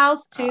front of the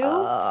house too.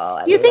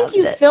 Do you think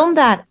you filmed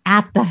that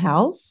at the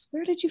house?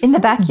 Where did you film in the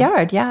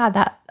backyard?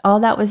 Yeah, all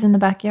that was in the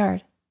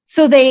backyard.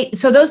 So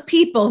those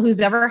people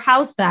whose ever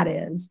house that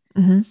is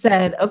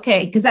said,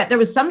 okay, because there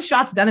was some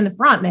shots done in the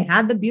front. And they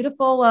had the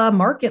beautiful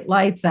market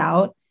lights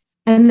out,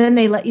 and then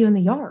they let you in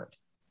the yard.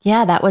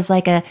 Yeah, that was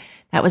like a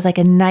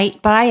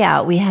night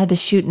buyout. We had to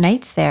shoot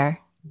nights there.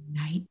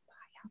 Night buyout.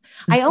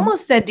 I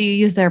almost said, do you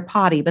use their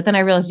potty? But then I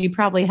realized you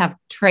probably have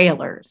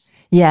trailers.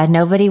 Yeah,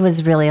 nobody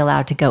was really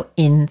allowed to go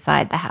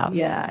inside the house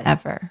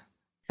ever.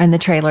 And the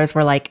trailers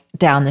were like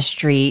down the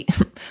street.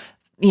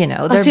 You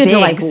know, they're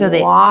big, so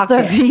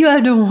you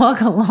had to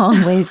walk a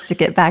long ways to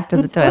get back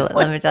to the toilet,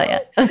 let me tell you.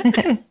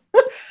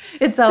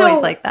 It's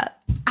always like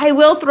that. I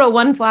will throw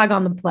one flag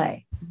on the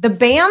play. The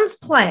band's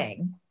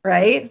playing,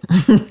 right?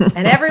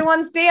 And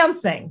everyone's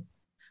dancing.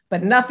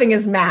 but nothing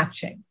is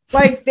matching.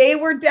 Like they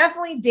were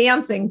definitely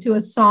dancing to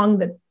a song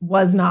that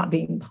was not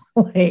being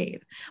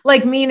played.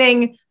 Like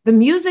meaning the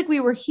music we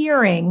were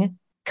hearing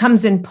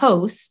comes in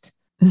post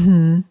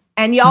and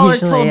y'all usually, are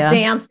told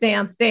dance,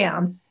 dance,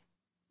 dance.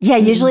 Yeah.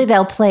 Usually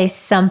they'll play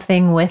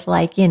something with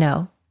like, you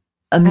know,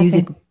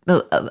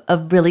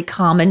 a really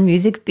common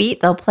music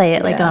beat. They'll play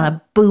it like on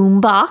a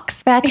boom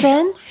box back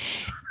then.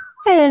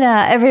 And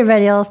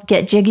everybody else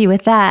get jiggy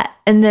with that.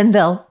 And then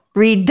they'll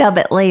redub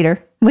it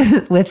later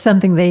with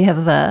something they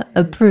have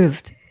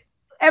approved.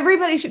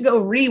 Everybody should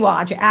go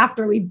rewatch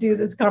after we do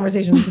this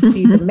conversation to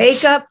see the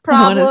makeup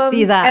problem.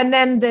 See that. And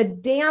then the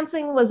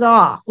dancing was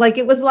off. Like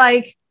it was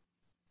like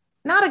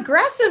not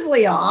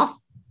aggressively off,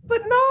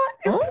 but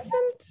it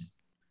wasn't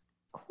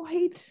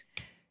quite.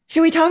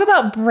 Should we talk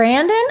about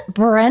Brandon,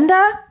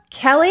 Brenda,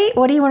 Kelly?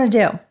 What do you want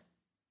to do?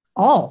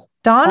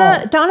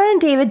 Donna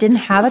and David didn't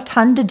have a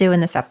ton to do in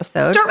this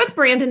episode. Start with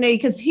Brandon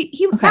because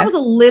that was a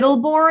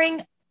little boring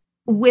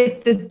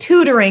with the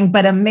tutoring,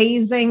 but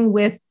amazing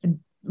with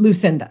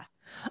Lucinda.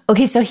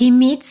 Okay, so he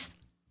meets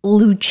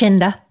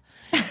Lucinda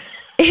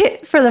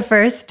for the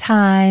first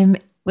time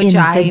in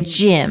the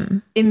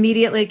gym.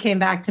 Immediately came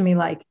back to me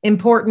like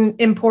important.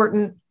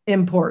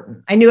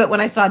 I knew it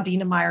when I saw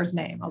Dina Meyer's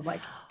name. I was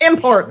like,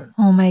 important.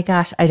 Oh my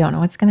gosh. I don't know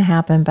what's going to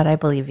happen, but I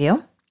believe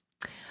you.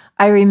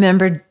 I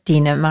remember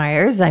Dina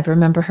Myers. I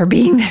remember her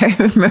being there.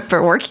 I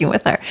remember working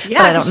with her. Yeah,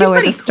 but I don't know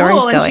where the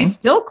story's going. And she's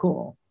still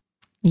cool.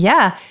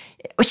 Yeah.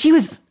 She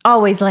was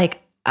always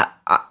like,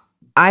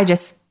 I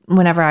just,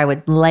 whenever I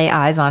would lay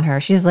eyes on her,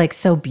 she's like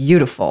so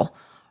beautiful.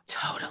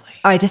 Totally.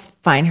 I just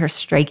find her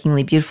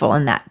strikingly beautiful.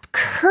 And that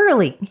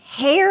curly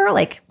hair,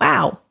 like,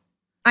 wow.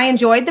 I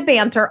enjoyed the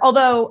banter.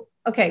 Although,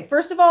 okay,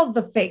 first of all,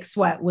 the fake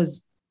sweat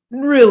was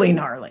really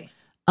gnarly.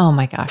 Oh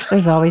my gosh.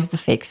 There's always the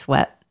fake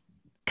sweat.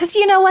 Because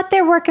you know what?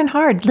 They're working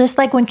hard. Just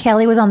like when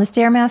Kelly was on the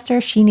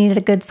Stairmaster, she needed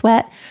a good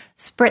sweat.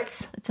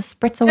 Spritz. It's a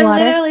spritz of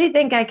water. I literally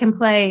think I can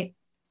play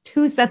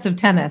 2 sets of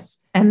tennis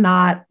and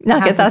not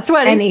get that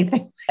sweaty.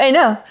 Anything. I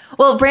know.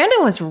 Well,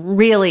 Brandon was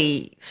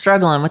really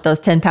struggling with those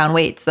 10-pound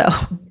weights, though.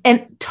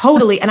 And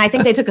totally. And I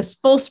think they took a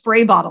full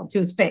spray bottle to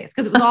his face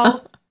because it was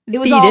all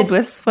beaded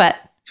with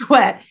sweat.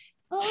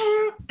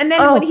 And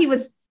then when he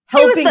was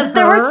helping her,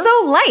 they were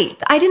so light.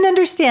 I didn't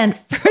understand.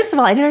 First of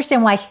all, I didn't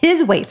understand why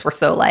his weights were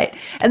so light.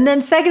 And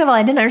then second of all,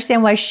 I didn't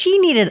understand why she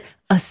needed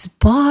a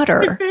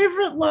spotter. My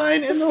favorite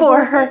line in the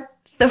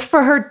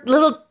for her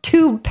little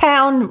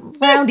 2-pound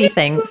roundy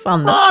things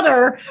on the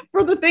spotter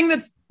for the thing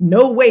that's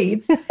no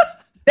weights.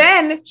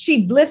 Then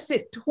she lifts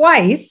it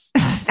twice,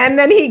 and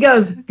then he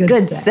goes,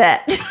 good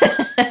set.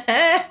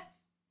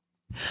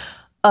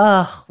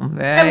 Oh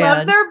man, I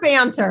love their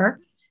banter.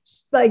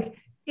 Like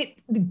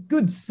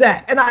good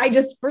set, and I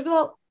just first of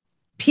all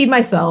peed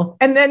myself,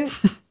 and then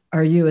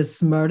are you as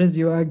smart as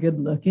you are good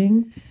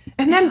looking?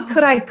 And then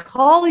could I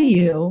call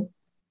you?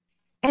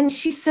 And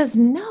she says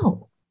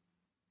no.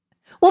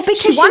 Well,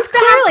 because she wants to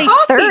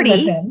have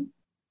 30.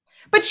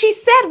 But she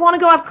said, want to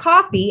go have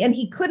coffee. And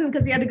he couldn't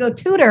because he had to go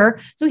tutor.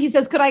 So he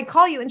says, could I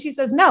call you? And she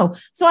says, no.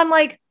 So I'm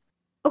like,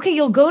 okay,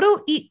 you'll go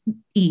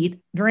to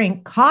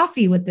drink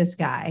coffee with this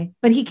guy,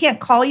 but he can't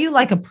call you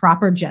like a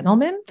proper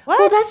gentleman. What?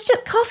 Well,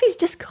 coffee's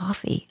just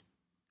coffee.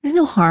 There's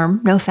no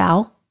harm, no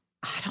foul.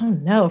 I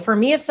don't know. For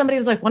me, if somebody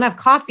was like, want to have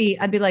coffee,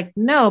 I'd be like,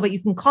 no, but you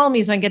can call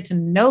me so I can get to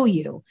know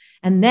you.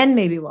 And then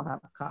maybe we'll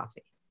have a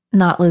coffee.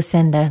 Not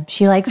Lucinda.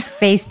 She likes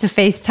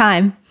face-to-face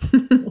time.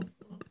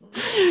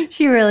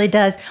 She really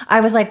does.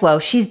 I was like, whoa,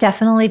 she's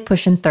definitely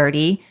pushing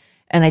 30.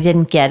 And I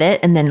didn't get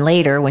it. And then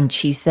later when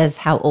she says,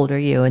 how old are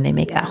you? And they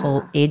make that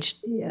whole age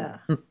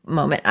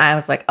moment. I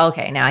was like,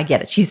 okay, now I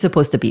get it. She's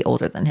supposed to be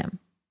older than him.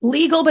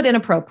 Legal, but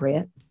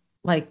inappropriate.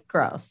 Like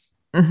gross.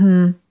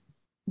 Mm-hmm.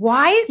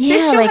 Why?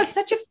 This show has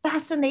such a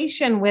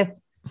fascination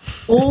with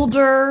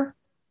older.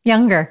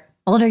 Younger.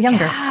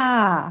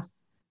 Yeah.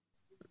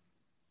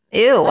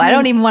 Ew, I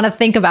don't even want to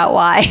think about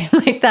why.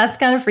 Like, that's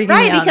kind of freaking me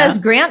out. Right, because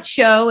now. Grant's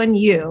show and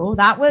you,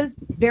 that was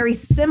very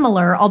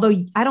similar, although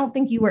I don't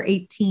think you were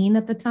 18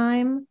 at the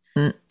time.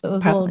 So it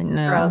was a little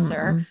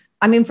grosser.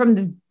 I mean,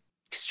 from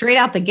straight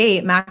out the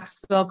gate,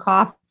 Maxwell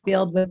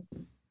Caulfield with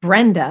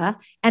Brenda,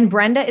 and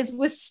Brenda is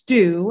with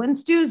Stu, and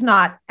Stu's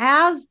not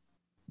as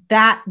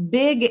that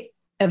big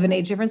of an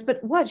age difference,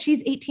 but what?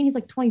 She's 18, he's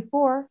like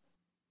 24.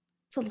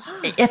 It's a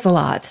lot. It's a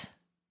lot.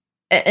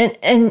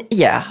 And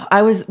yeah,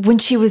 when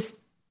she was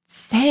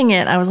saying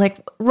it, I was like,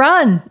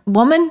 run,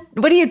 woman,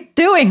 what are you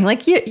doing?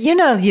 Like, you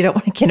know, you don't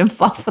want to get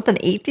involved with an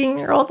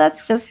 18-year-old.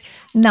 That's just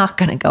not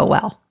going to go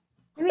well.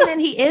 I mean,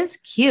 and he is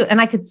cute. And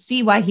I could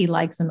see why he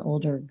likes an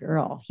older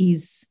girl.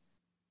 He's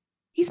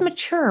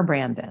mature,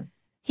 Brandon.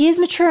 He is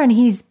mature and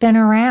he's been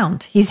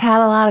around. He's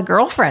had a lot of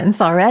girlfriends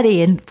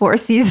already in 4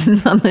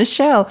 seasons on the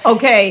show.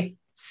 Okay.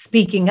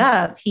 Speaking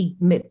of, he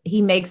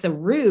makes a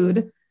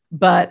rude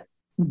but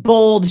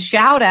bold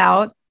shout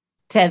out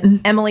to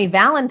Emily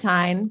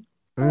Valentine.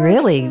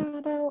 Really?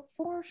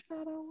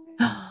 Foreshadowing.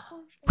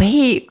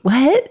 Wait,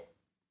 what?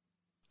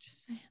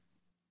 Just saying.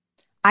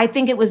 I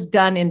think it was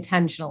done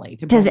intentionally.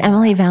 Does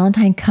Emily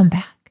Valentine come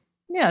back?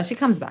 Yeah, she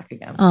comes back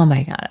again. Oh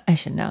my God. I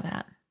should know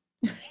that.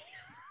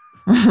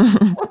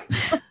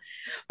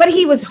 But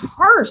he was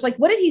harsh. Like,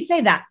 what did he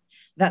say? That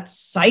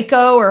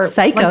psycho or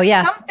psycho, like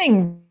yeah.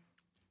 Something.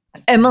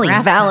 Emily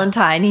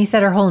Valentine. He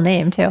said her whole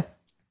name too.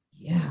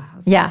 Yeah.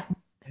 Yeah.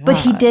 Like, but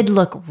he did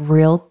look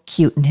real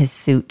cute in his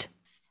suit.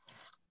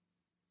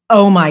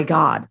 Oh my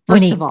God.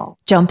 First of all,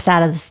 jumps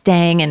out of the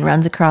Stang and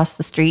runs across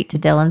the street to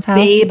Dylan's house.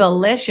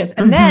 Babelicious.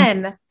 And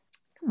then,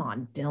 come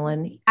on,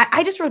 Dylan.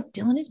 I just wrote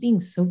Dylan is being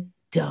so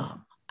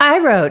dumb. I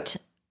wrote,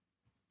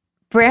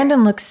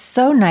 Brandon looks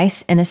so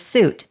nice in a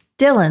suit.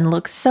 Dylan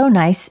looks so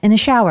nice in a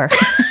shower.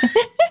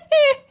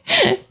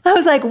 I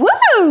was like,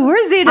 whoa,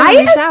 we're seeing him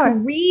in the shower. I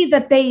agree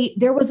that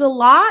there was a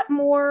lot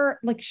more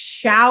like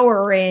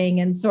showering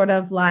and sort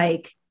of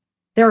like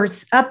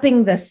there's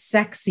upping the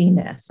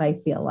sexiness, I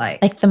feel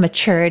like. Like the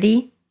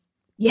maturity.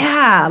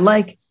 Yeah.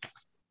 Like,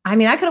 I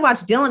mean, I could have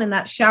watched Dylan in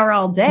that shower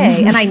all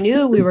day and I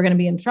knew we were going to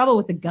be in trouble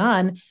with the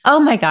gun. Oh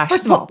my gosh.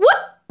 First of all,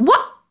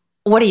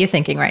 what are you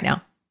thinking right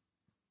now?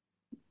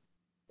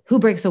 Who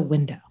breaks a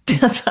window?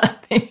 That's what I'm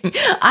thinking.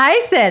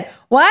 I said,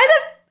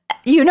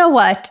 you know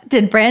what?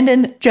 Did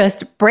Brandon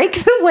just break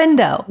the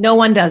window? No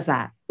one does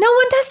that. No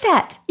one does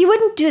that. You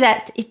wouldn't do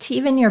that to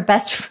even your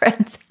best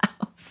friend's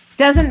house.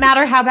 Doesn't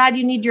matter how bad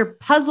you need your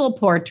puzzle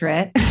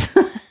portrait.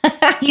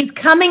 He's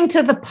coming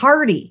to the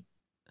party.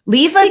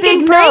 Leave a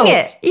big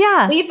note.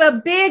 Yeah. Leave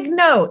a big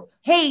note.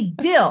 Hey,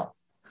 Dill.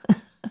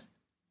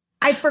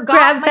 I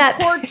forgot my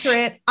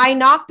portrait. I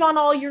knocked on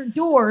all your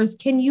doors.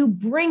 Can you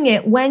bring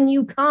it when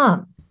you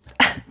come?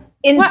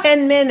 In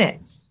 10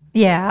 minutes.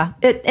 Yeah.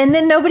 And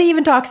then nobody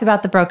even talks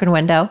about the broken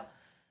window.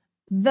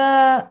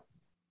 Dylan's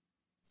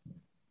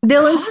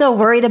so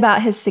worried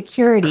about his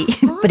security,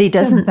 but he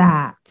doesn't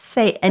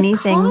say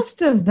anything. The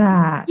cost of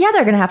that. Yeah,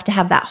 they're going to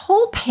have that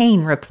whole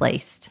pane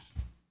replaced.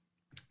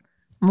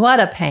 What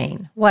a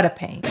pain. What a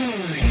pain.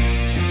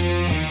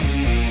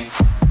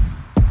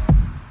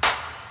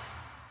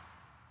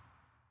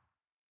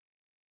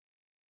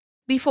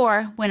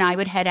 Before, when I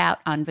would head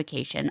out on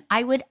vacation,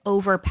 I would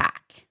overpack.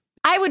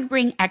 I would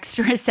bring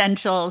extra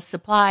essentials,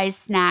 supplies,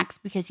 snacks,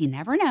 because you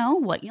never know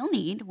what you'll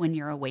need when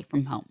you're away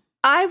from home.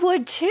 I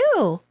would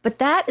too, but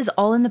that is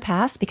all in the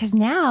past because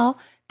now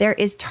there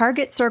is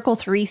Target Circle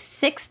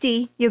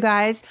 360, you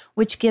guys,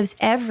 which gives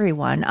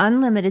everyone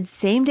unlimited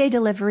same-day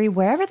delivery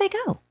wherever they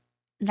go.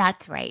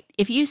 That's right.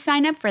 If you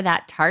sign up for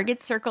that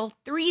Target Circle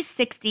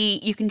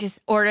 360, you can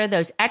just order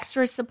those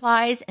extra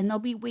supplies and they'll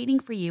be waiting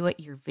for you at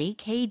your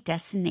vacay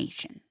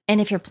destination. And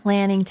if you're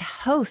planning to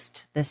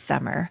host this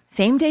summer,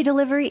 same-day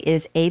delivery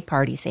is a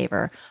party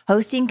saver.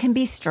 Hosting can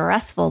be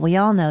stressful. We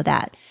all know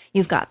that.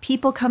 You've got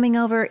people coming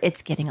over.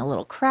 It's getting a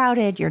little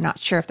crowded. You're not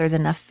sure if there's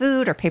enough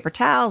food or paper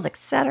towels,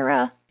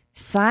 etc.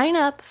 Sign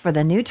up for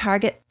the new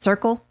Target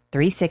Circle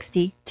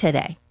 360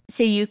 today.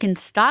 So you can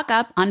stock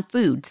up on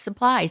food,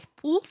 supplies,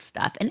 pool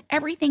stuff, and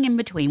everything in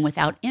between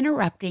without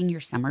interrupting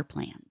your summer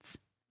plans.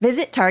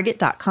 Visit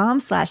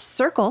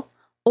Target.com/circle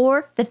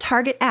or the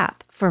Target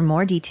app for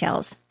more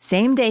details.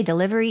 Same-day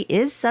delivery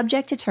is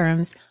subject to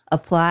terms,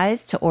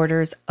 applies to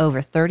orders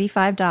over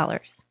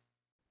 $35.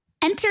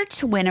 Enter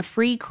to win a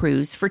free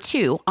cruise for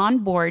two on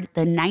board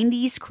the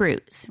 90s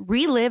Cruise.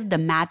 Relive the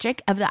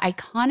magic of the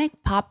iconic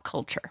pop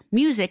culture,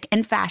 music,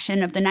 and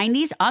fashion of the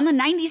 90s on the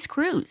 90s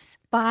Cruise.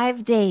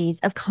 5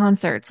 days of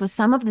concerts with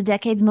some of the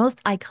decade's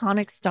most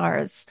iconic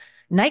stars,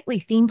 nightly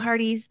theme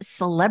parties,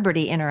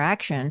 celebrity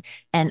interaction,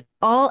 and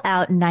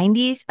all-out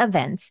 90s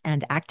events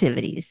and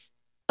activities.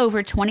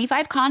 Over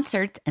 25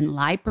 concerts and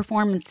live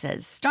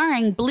performances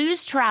starring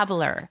Blues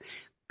Traveler,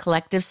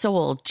 Collective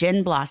Soul,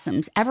 Gin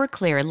Blossoms,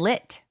 Everclear,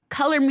 Lit,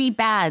 Color Me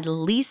Bad,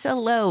 Lisa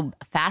Loeb,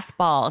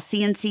 Fastball,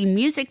 CNC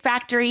Music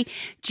Factory,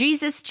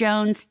 Jesus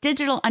Jones,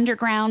 Digital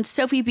Underground,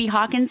 Sophie B.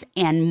 Hawkins,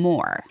 and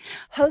more.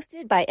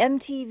 Hosted by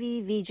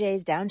MTV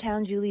VJs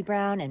Downtown Julie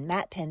Brown and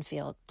Matt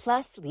Penfield,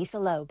 plus Lisa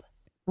Loeb.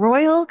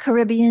 Royal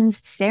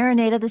Caribbean's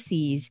Serenade of the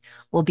Seas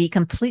will be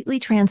completely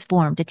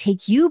transformed to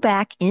take you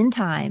back in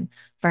time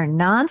for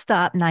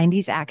nonstop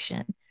 90s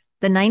action.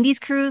 The 90s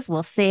Cruise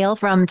will sail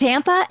from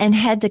Tampa and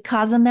head to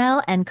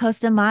Cozumel and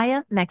Costa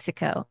Maya,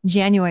 Mexico,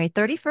 January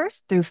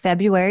 31st through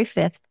February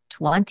 5th,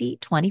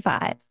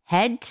 2025.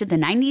 Head to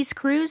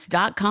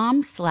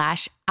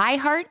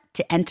the90scruise.com/iHeart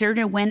to enter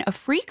to win a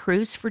free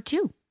cruise for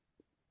two.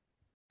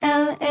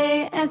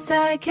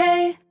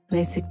 LASIK,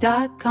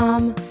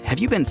 LASIK.com. Have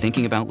you been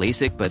thinking about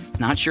LASIK but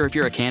not sure if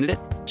you're a candidate?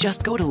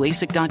 Just go to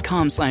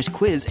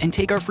LASIK.com/quiz and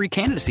take our free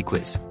candidacy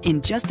quiz.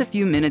 In just a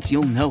few minutes,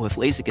 you'll know if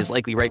LASIK is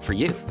likely right for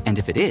you. And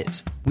if it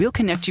is, we'll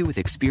connect you with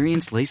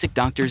experienced LASIK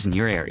doctors in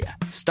your area.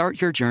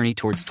 Start your journey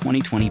towards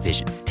 20/20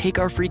 vision. Take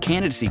our free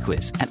candidacy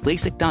quiz at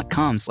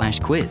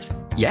LASIK.com/quiz.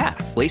 Yeah,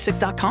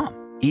 LASIK.com.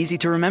 Easy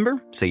to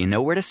remember, so you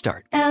know where to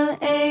start.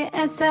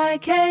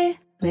 LASIK,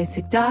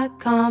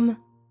 LASIK.com.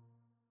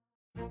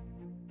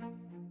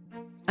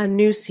 A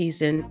new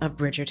season of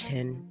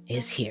Bridgerton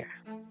is here.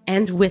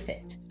 And with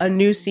it, a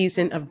new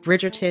season of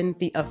Bridgerton,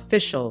 the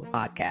official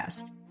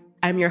podcast.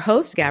 I'm your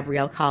host,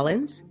 Gabrielle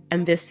Collins,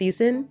 and this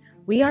season,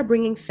 we are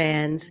bringing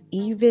fans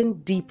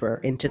even deeper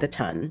into the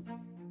ton.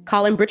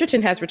 Colin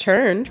Bridgerton has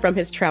returned from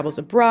his travels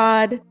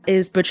abroad.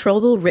 Is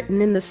betrothal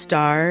written in the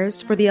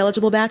stars for the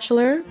eligible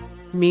bachelor?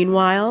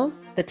 Meanwhile,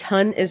 the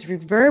Ton is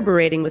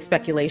reverberating with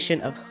speculation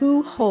of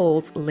who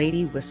holds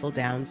Lady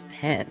Whistledown's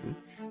pen.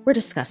 We're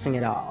discussing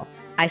it all.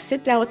 I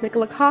sit down with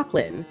Nicola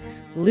Coughlan,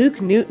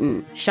 Luke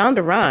Newton,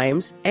 Shonda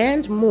Rhimes,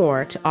 and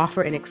more to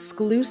offer an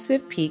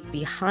exclusive peek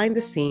behind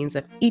the scenes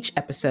of each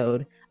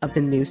episode of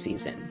the new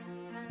season.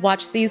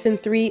 Watch season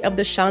 3 of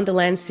the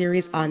Shondaland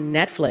series on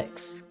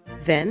Netflix.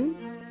 Then,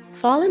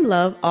 fall in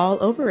love all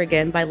over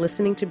again by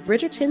listening to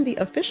Bridgerton, the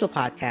official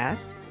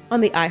podcast,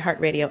 on the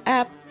iHeartRadio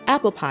app,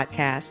 Apple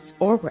Podcasts,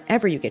 or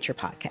wherever you get your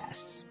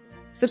podcasts.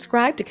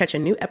 Subscribe to catch a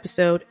new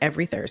episode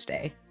every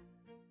Thursday.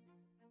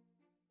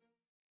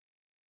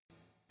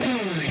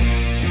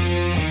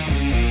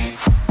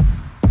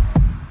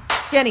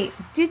 Jenny,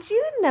 did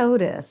you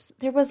notice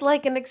there was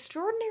like an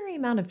extraordinary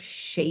amount of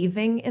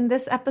shaving in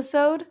this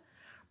episode?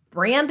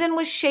 Brandon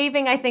was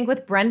shaving, I think,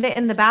 with Brenda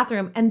in the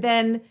bathroom. And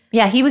then...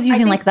 Yeah, he was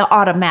using like the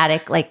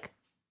automatic, like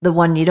the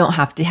one you don't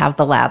have to have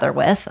the lather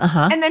with.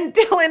 And then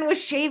Dylan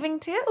was shaving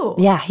too.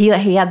 Yeah, he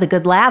had the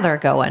good lather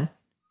going.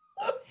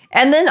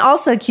 And then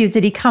also cute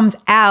that he comes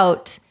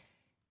out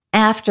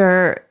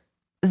after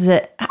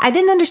I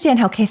didn't understand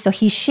how, okay, so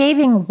he's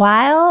shaving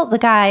while the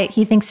guy,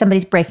 he thinks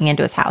somebody's breaking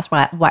into his house,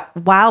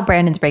 while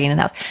Brandon's breaking into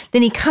the house.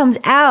 Then he comes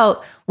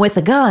out with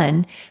a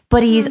gun,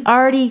 but he's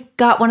already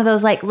got one of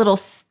those like little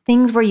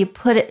things where you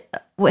put it,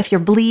 if you're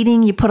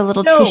bleeding, you put a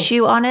little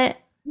tissue on it.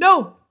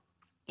 No.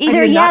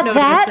 Either he had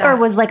that or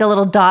was like a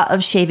little dot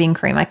of shaving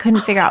cream. I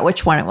couldn't figure out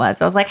which one it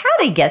was. I was like, how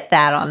did he get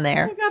that on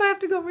there? Oh my God, I have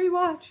to go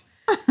rewatch.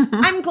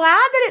 I'm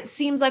glad that it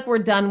seems like we're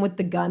done with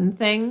the gun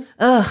thing.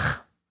 Ugh.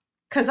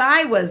 Because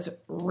I was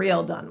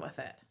real done with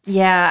it.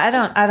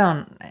 Yeah, I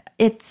don't,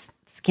 it's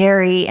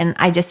scary. And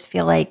I just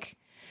feel like,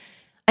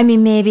 I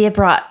mean, maybe it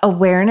brought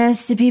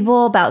awareness to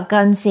people about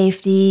gun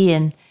safety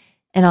and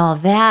all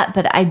of that,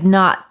 but I'm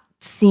not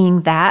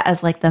seeing that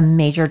as like the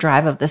major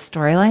drive of the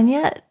storyline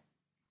yet.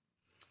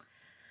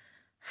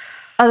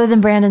 Other than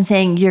Brandon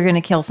saying, you're going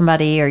to kill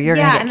somebody or you're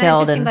going to get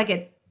killed. It just seemed like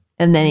it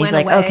and then he's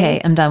like, away.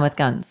 okay, I'm done with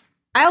guns.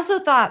 I also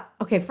thought,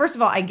 okay, first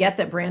of all, I get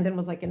that Brandon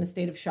was like in a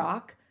state of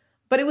shock.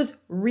 But it was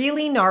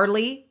really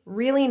gnarly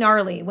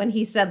when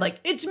he said like,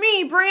 it's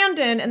me,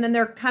 Brandon. And then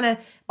they're kind of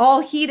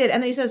all heated.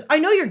 And then he says, I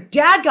know your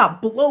dad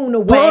got blown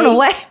away. Blown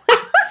away? Who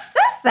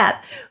says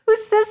that? Who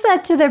says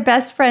that to their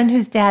best friend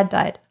whose dad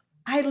died?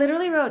 I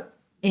literally wrote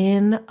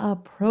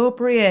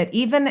inappropriate,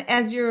 even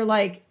as you're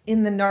like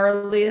in the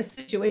gnarliest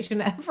situation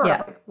ever. Yeah.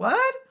 Like,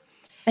 what?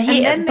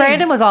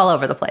 Brandon was all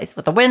over the place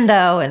with the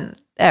window and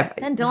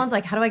everything. And Dylan's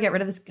like, how do I get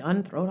rid of this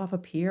gun? Throw it off a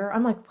pier?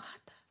 I'm like, what?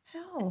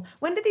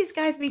 When did these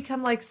guys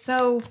become like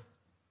so?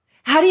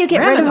 How do you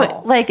get rid of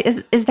it? Like,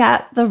 is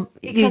that the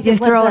you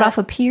throw it off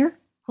a pier?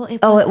 Well,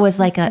 it was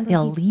like a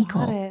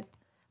illegal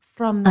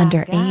from that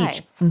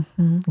underage.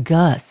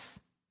 Gus.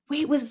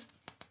 Wait, was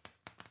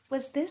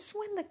this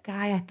when the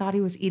guy I thought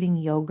he was eating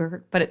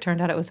yogurt, but it turned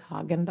out it was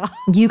Haagen-Dazs?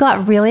 You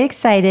got really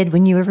excited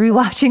when you were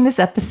rewatching this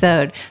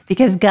episode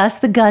because Gus,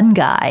 the gun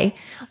guy,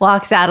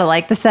 walks out of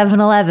like the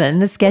 7-Eleven,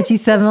 the sketchy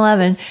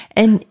 7-Eleven,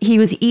 and he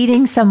was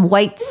eating some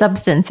white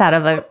substance out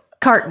of a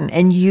carton,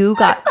 and you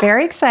got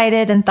very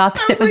excited and thought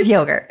that it was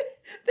yogurt.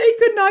 They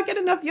could not get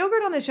enough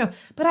yogurt on this show.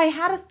 But I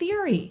had a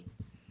theory.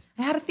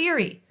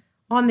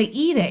 On the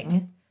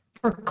eating.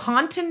 For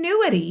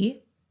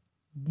continuity,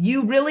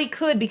 you really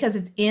could, because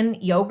it's in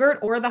yogurt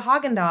or the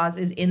Haagen-Dazs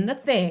is in the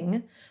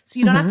thing. So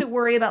you don't have to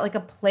worry about like a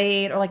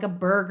plate or like a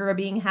burger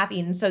being half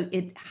eaten. So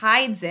it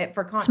hides it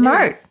for continuity.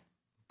 Smart.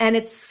 And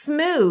it's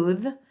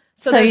smooth.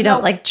 So you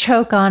don't like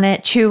choke on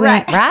it, chewing.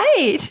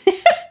 Right.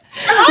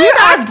 You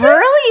are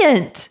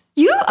brilliant.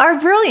 You are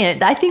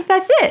brilliant. I think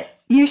that's it.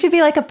 You should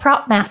be like a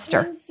prop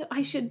master. So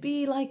I should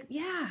be like,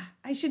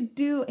 I should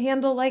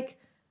handle like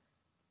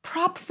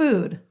prop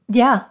food.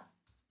 Yeah.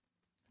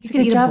 You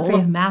could eat a bowl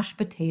of mashed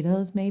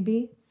potatoes,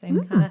 maybe.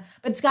 Same kind of,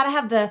 but it's got to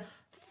have the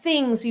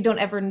thing so you don't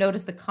ever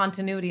notice the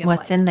continuity of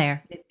what's in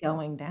there. It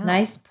going down.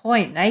 Nice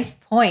point.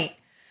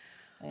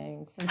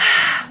 Thanks.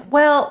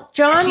 Well,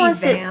 John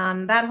wants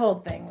to. That whole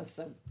thing was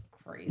so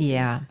crazy.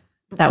 Yeah.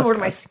 That was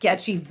my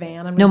sketchy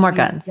van. I'm no more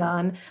guns.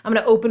 I'm going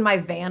to open my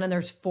van and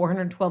there's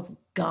 412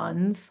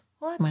 guns.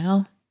 What?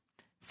 Well,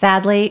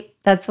 sadly,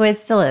 that's the way it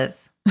still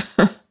is.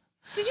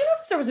 Did you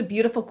notice there was a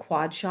beautiful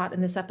quad shot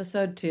in this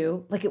episode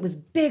too? Like it was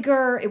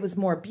bigger, it was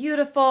more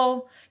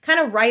beautiful,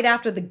 kind of right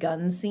after the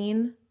gun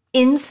scene.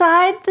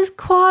 Inside this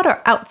quad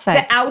or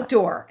outside? The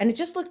outdoor. And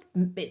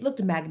it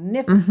looked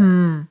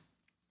magnificent.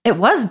 It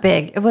was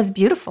big. It was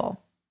beautiful.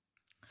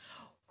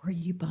 Were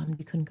you bummed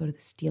you couldn't go to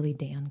the Steely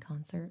Dan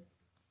concert?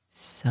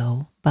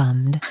 So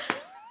bummed.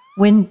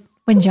 When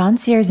John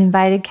Sears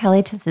invited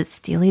Kelly to the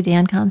Steely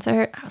Dan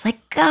concert, I was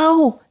like,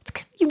 go.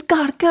 You've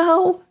got to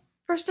go.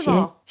 First of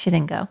all. She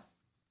didn't go.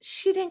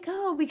 She didn't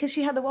go because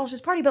she had the Welsh's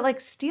party. But like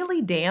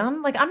Steely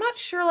Dan, like I'm not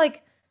sure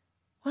like,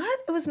 what?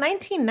 It was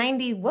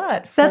 1990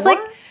 what? 4? That's like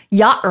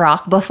yacht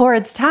rock before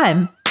its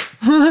time.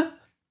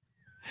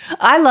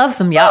 I love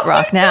some yacht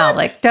rock now.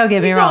 Like, don't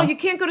get me wrong. You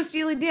can't go to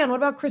Steely Dan. What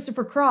about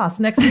Christopher Cross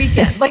next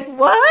weekend? Like,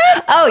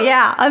 what? Oh,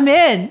 yeah, I'm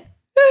in.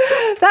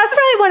 That's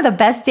probably one of the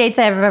best dates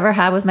I've ever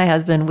had with my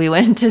husband. We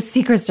went to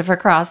see Christopher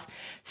Cross.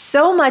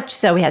 So much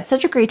so, we had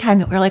such a great time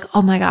that we were like,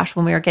 oh my gosh,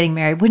 when we were getting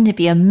married, wouldn't it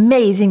be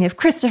amazing if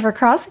Christopher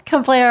Cross could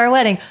come play our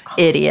wedding?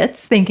 Idiots,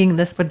 thinking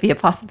this would be a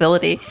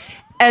possibility.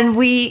 And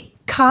we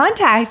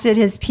contacted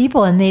his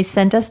people and they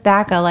sent us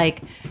back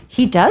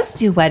he does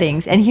do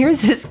weddings. And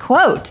here's his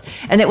quote.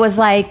 And it was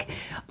like,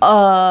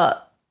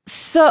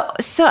 so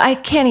I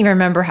can't even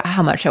remember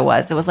how much it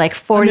was. It was like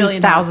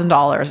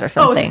 $40,000 or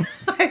something.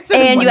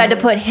 And you had to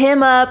put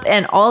him up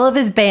and all of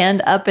his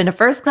band up in a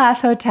first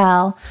class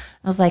hotel.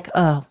 I was like,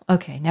 oh,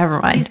 okay, never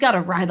mind. He's got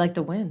to ride like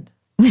the wind.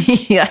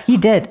 Yeah, he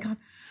did. Oh,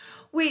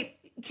 wait,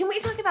 can we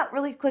talk about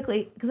really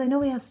quickly, because I know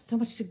we have so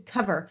much to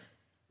cover,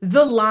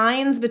 the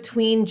lines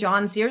between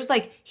John Sears,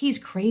 like, he's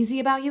crazy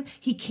about you.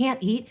 He can't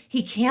eat.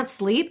 He can't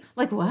sleep.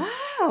 Like,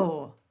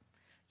 wow.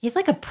 He's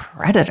like a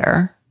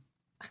predator.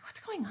 Like, what's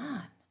going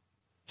on?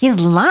 He's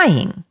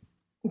lying.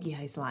 Yeah,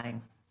 he's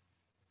lying.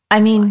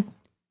 I mean,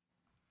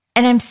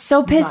 and I'm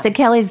so pissed that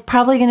Kelly's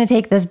probably going to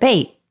take this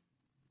bait.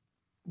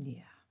 Yeah.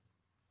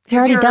 He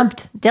already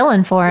dumped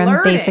Dylan for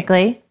him,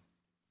 basically.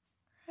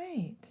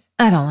 Right.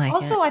 I don't like it.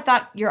 Also, I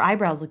thought your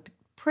eyebrows looked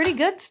pretty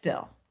good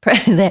still.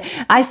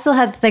 I still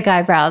had thick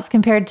eyebrows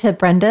compared to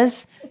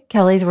Brenda's.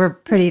 Kelly's were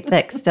pretty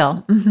thick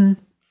still. Mm-hmm.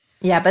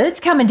 Yeah, but it's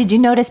coming. Did you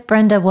notice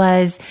Brenda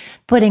was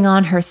putting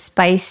on her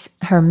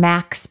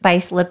MAC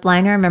Spice lip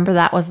liner? Remember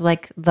that was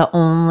like the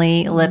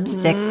only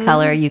lipstick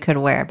color you could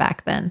wear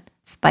back then.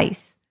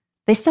 Spice.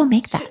 They still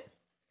make that.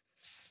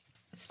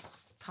 It's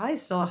probably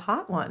still a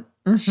hot one.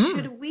 Mm-hmm.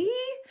 Should we?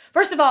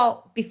 First of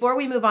all, before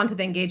we move on to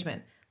the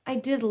engagement, I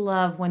did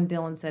love when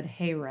Dylan said,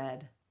 "Hey,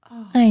 Red."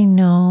 Oh, I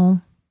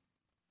know.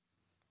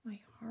 My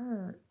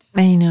heart.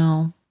 I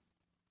know.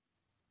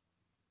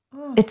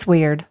 Oh. It's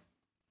weird.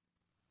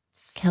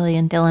 Kelly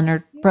and Dylan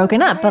are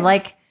broken up, but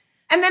like.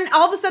 And then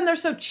all of a sudden they're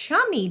so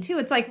chummy too.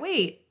 It's like,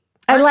 wait.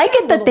 I like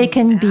it that they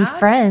can be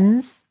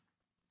friends.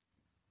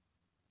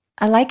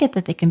 I like it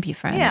that they can be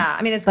friends. Yeah,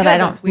 I mean, it's but good, I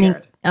don't but it's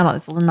weird.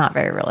 It's not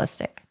very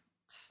realistic.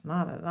 It's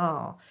not at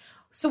all.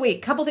 So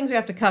wait, couple things we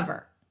have to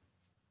cover.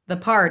 The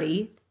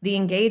party, the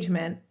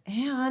engagement,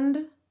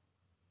 and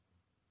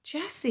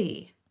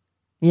Jesse.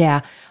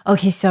 Yeah.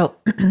 Okay, so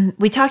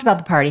we talked about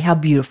the party, how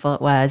beautiful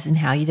it was, and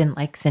how you didn't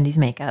like Cindy's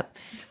makeup.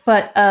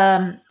 But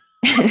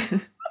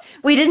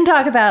we didn't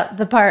talk about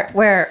the part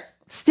where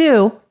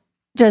Stu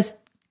just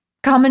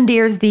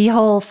commandeers the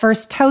whole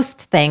first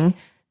toast thing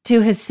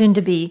to his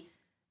soon-to-be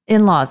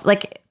in-laws.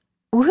 Like,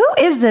 who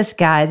is this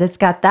guy that's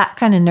got that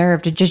kind of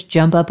nerve to just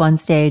jump up on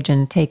stage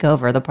and take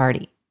over the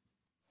party?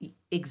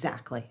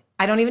 Exactly.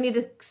 I don't even need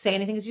to say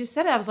anything because you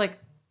said it. I was like,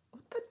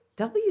 what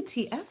the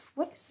WTF?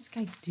 What is this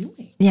guy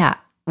doing? Yeah.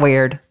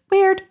 Weird.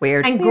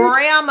 And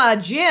Grandma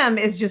Jim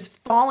is just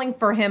falling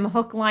for him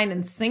hook, line,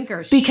 and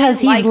sinker. Because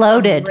he's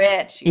loaded.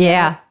 Rich.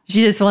 Yeah.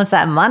 She just wants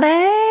that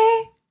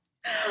money.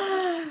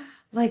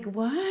 Like,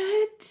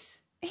 what?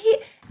 And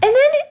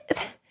then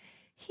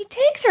he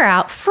takes her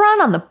out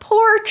front on the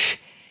porch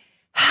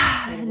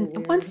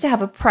and wants to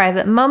have a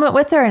private moment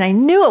with her. And I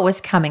knew it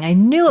was coming.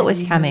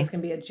 It's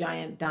going to be a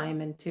giant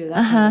diamond, too.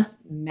 That's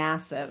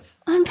massive.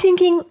 I'm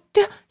thinking,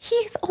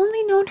 he's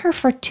only known her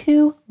for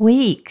 2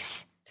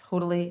 weeks.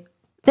 Totally.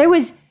 There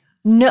was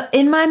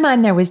in my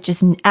mind, there was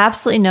just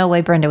absolutely no way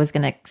Brenda was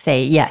going to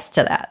say yes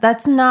to that.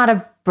 That's not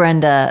a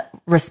Brenda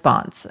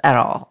response at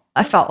all.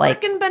 I felt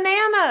like freaking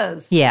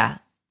bananas. Yeah.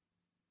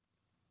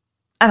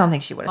 I don't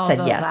think she would have said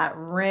yes. That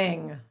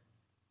ring.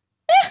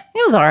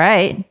 It was all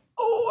right.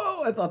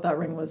 Oh, I thought that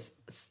ring was,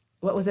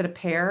 what was it, a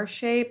pear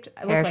shaped?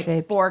 It looked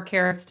like 4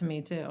 carats to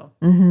me too.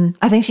 Mm-hmm.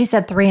 I think she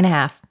said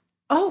 3.5.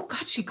 Oh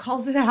God, she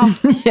calls it out.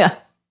 Yeah.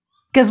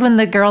 Because when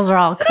the girls are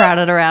all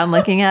crowded around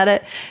looking at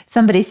it,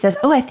 somebody says,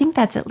 oh, I think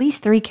that's at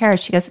least 3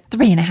 carats. She goes,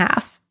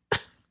 3.5.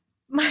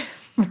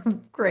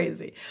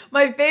 Crazy.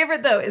 My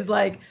favorite, though, is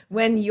like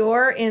when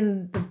you're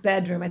in the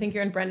bedroom. I think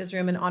you're in Brenda's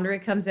room and Andre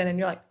comes in and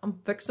you're like, I'm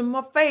fixing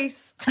my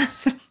face.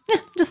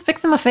 Just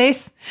fixing my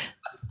face.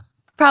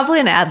 Probably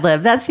an ad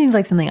lib. That seems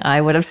like something I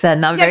would have said,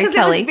 not very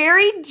Kelly. It was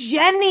very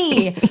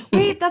Jenny.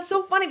 Wait, that's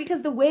so funny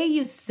because the way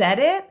you said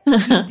it,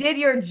 you did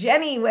your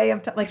Jenny way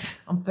of like,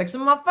 I'm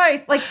fixing my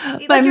face. Like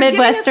my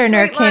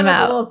Midwesterner came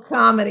out. A little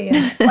comedy.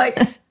 And like,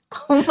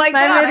 oh my God.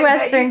 My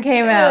Midwestern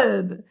came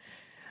out.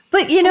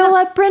 But you know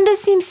what? Brenda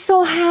seems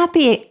so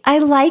happy. I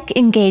like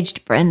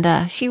engaged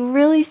Brenda. She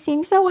really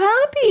seems so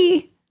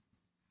happy.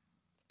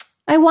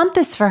 I want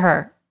this for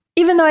her.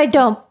 Even though I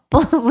don't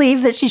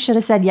believe that she should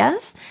have said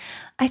yes.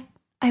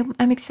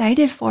 I'm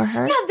excited for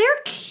her. Yeah,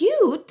 they're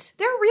cute.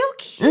 They're real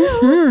cute.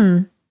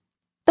 Mm-hmm.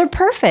 They're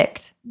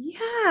perfect.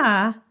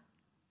 Yeah.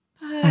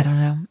 But I don't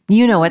know.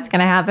 You know what's going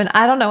to happen.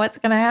 I don't know what's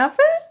going to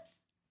happen.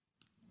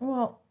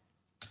 Well.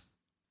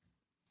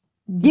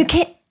 You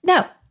can't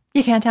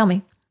tell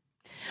me.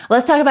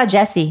 Let's talk about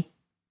Jesse.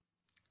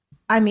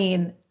 I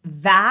mean,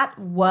 that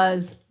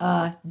was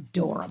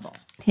adorable.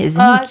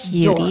 Isn't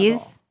he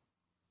cuties?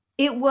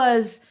 It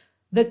was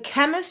The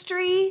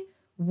chemistry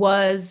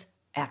was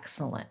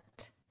excellent.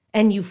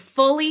 And you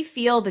fully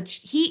feel that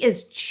he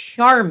is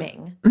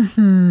charming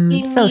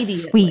immediately. So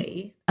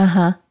sweet.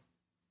 Uh-huh.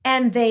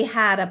 And they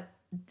had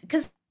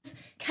because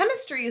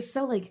chemistry is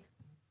so like,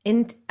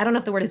 I don't know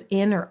if the word is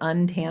in or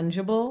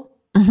untangible.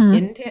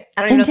 Mm-hmm.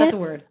 I don't even know if that's a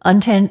word.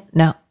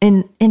 Intangible.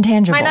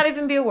 Might not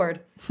even be a word.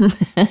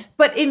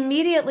 But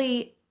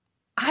immediately,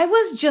 I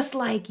was just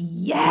like,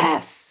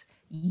 yes.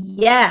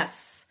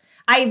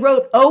 I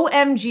wrote,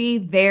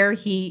 OMG, there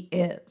he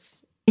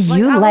is.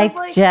 You like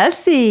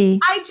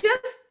Jessie.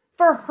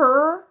 For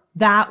her,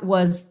 that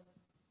was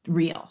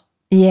real.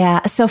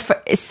 Yeah. So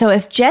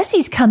if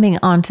Jessie's coming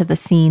onto the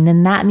scene,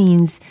 then that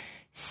means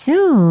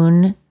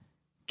soon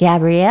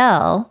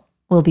Gabrielle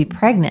will be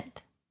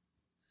pregnant.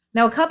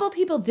 Now, a couple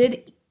people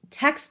did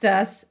text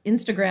us,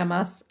 Instagram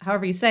us,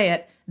 however you say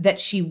it, that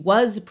she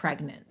was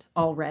pregnant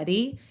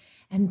already.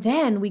 And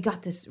then we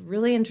got this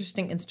really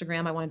interesting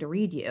Instagram I wanted to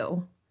read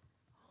you.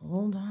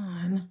 Hold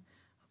on.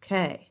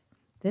 Okay.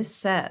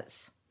 This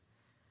is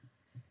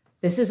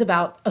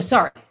about,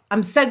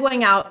 I'm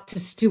segueing out to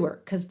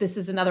Stuart because this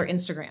is another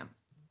Instagram.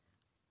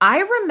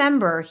 I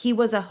remember he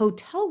was a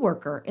hotel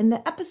worker in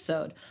the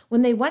episode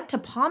when they went to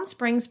Palm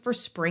Springs for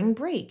spring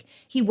break.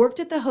 He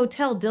worked at the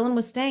hotel Dylan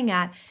was staying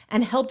at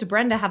and helped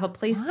Brenda have a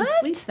place to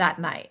sleep that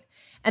night.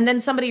 And then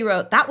somebody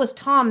wrote, that was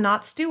Tom,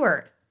 not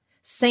Stuart.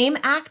 Same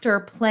actor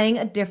playing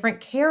a different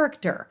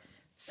character.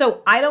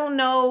 So I don't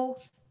know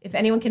if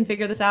anyone can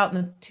figure this out in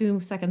the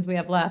 2 seconds we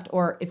have left,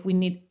 or if we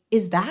need,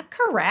 is that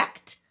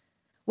correct?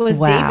 Was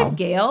David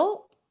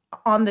Gale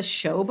on the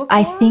show before?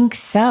 I think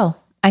so.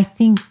 I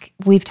think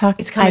we've talked.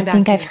 It's coming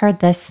back. I've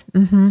heard this.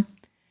 Mm-hmm.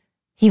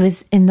 He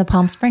was in the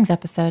Palm Springs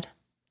episode.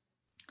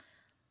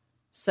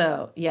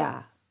 So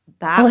yeah,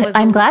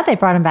 I'm glad they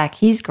brought him back.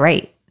 He's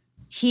great.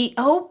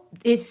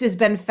 It's just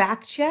been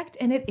fact checked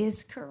and it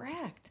is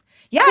correct.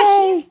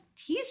 Yeah,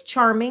 he's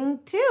charming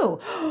too.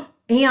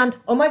 And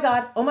oh my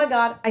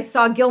god, I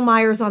saw Gil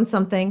Myers on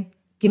something.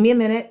 Give me a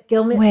minute,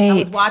 Gil. I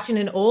was watching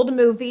an old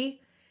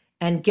movie,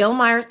 and Gil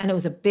Myers, and it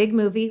was a big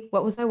movie.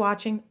 What was I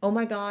watching? Oh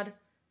my god.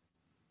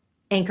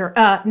 Anchor.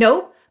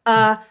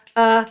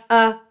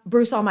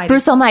 Bruce Almighty.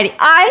 Bruce Almighty.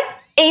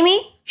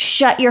 Amy,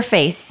 shut your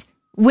face.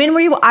 When were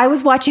you? I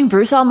was watching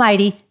Bruce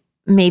Almighty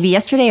maybe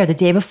yesterday or the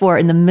day before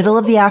in the middle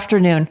of the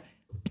afternoon.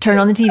 Turn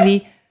on the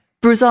TV.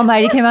 Bruce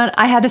Almighty came on.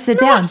 I had to sit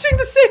down. Watching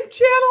the same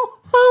channel.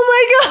 Oh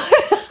my God.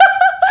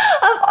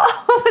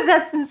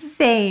 That's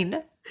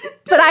insane.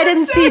 But I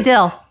didn't see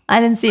Dill.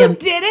 I didn't see him. You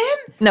didn't?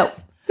 No.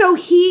 So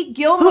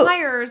Gil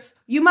Myers,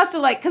 you must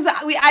have because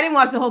I didn't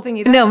watch the whole thing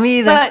either. No, me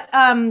either.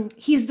 But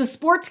he's the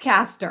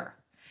sportscaster.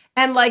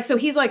 And so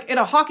he's in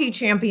a hockey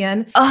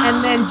champion.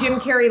 And then Jim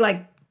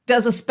Carrey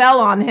does a spell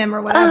on him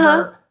or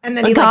whatever. And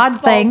then he God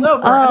falls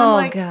over. Oh,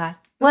 and God.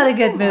 What a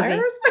good movie.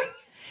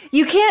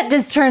 You can't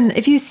just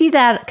if you see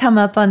that come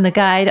up on the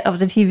guide of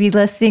the TV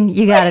listing,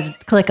 you got to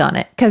click on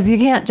it because you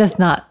can't just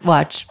not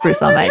watch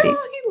Bruce Almighty. I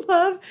really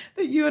love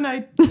that you and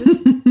I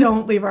just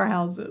don't leave our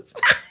houses.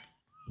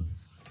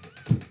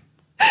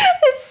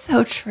 It's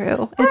so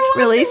true. It's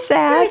really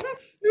sad.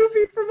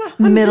 Movie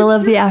from middle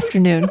of the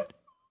afternoon.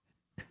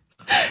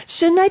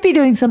 Shouldn't I be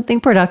doing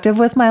something productive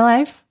with my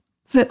life?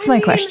 That's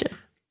my question.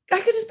 I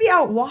could just be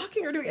out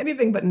walking or doing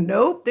anything, but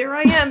nope, there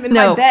I am in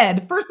my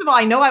bed. First of all,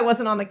 I know I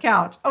wasn't on the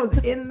couch. I was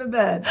in the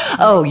bed.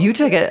 Oh, you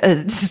took it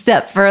a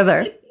step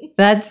further.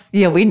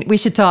 We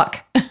should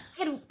talk. I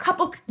had a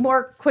couple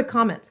more quick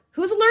comments.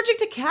 Who's allergic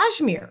to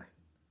cashmere?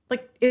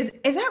 Is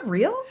that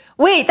real?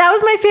 Wait, that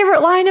was my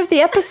favorite line of the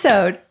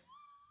episode.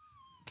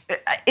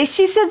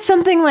 She said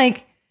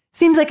something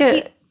seems like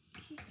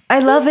I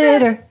love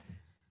it, or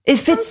it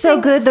fits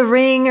so good, the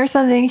ring or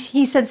something.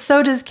 He said,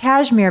 so does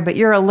cashmere, but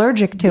you're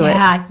allergic to it.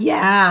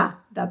 Yeah,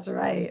 that's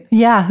right.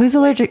 Yeah, who's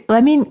allergic?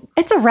 I mean,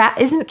 it's a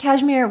rat. Isn't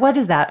cashmere, what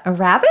is that, a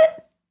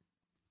rabbit?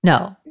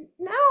 No,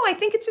 I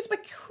think it's just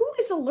who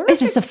is allergic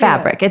It's just a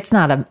fabric. It's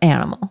not an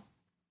animal.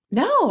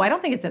 No, I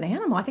don't think it's an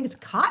animal. I think it's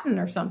cotton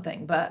or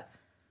something, but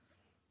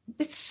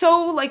it's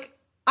so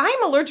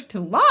I'm allergic to a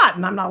lot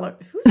and I'm not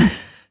allergic. Who's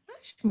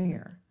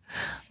cashmere?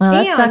 Well,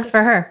 that sucks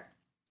for her.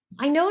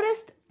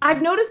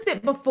 I've noticed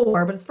it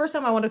before, but it's the first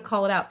time I wanted to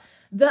call it out.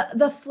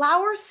 The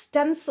flower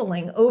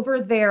stenciling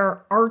over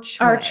their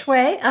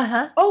archway.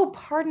 Uh-huh. Oh,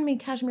 pardon me.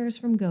 Cashmere is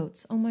from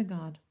goats. Oh my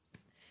God.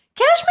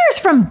 Cashmere's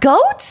from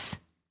goats?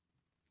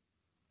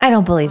 I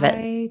don't believe it.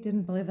 I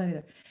didn't believe that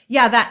either.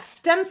 Yeah, that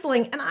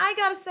stenciling. And I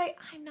got to say,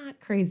 I'm not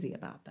crazy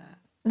about that.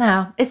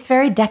 No, it's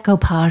very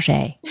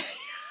decoupage.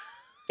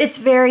 It's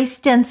very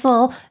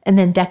stencil and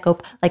then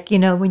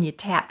when you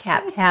tap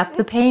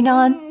the paint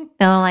on.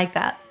 I don't like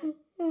that.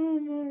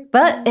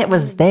 But it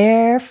was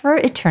there for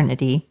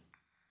eternity.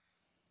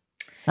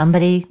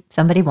 Somebody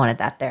wanted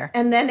that there.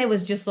 And then it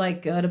was just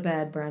go to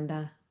bed,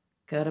 Brenda.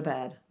 Go to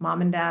bed.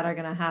 Mom and Dad are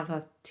going to have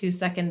a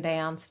 2-second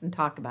dance and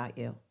talk about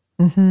you.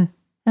 Mm-hmm.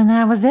 And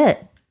that was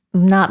it.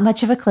 Not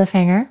much of a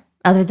cliffhanger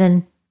other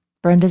than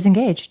Brenda's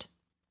engaged.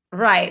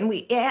 Right.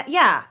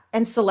 And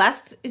and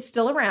Celeste is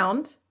still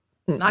around.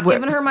 Not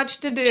giving her much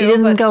to do. She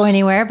didn't go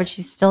anywhere, but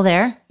she's still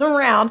there.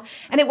 Around.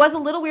 And it was a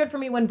little weird for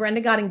me when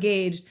Brenda got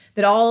engaged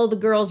that all the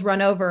girls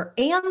run over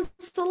and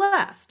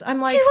Celeste.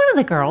 I'm like, she's one of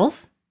the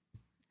girls.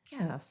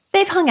 Yes.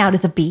 They've hung out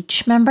at the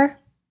beach, remember?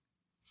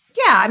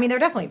 Yeah, I mean, they're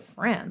definitely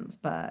friends,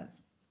 but.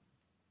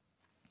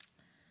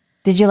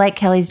 Did you like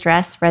Kelly's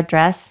dress, red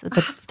dress with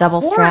the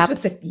double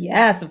straps?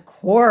 Yes, of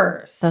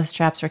course. Those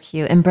straps were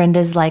cute. And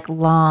Brenda's like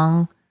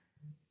long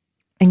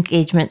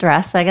engagement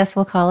dress, I guess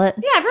we'll call it.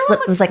 Yeah, everyone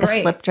looked It was like great.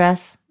 a slip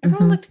dress.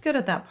 Everyone looked good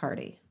at that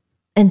party.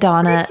 And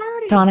Donna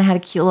had a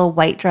cute little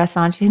white dress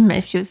on. She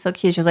was so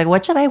cute. She was like,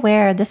 "What should I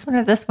wear? This one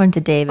or this one?"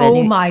 To David.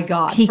 Oh my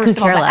God! He First could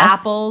of all, care the less.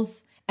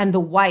 apples and the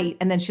white,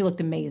 and then she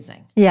looked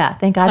amazing. Yeah,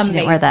 thank God she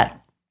didn't wear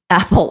that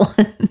apple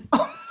one.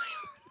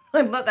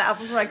 I love the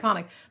apples were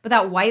iconic, but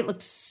that white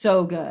looked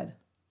so good.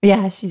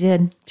 Yeah, she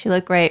did. She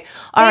looked great.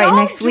 All right,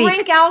 next week. They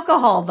drink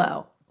alcohol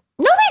though.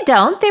 No, they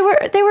don't. They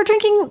were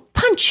drinking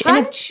punch.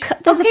 Punch.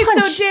 There's a Okay,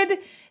 punch. so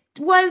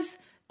was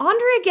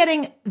Andrea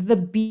getting the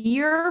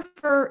beer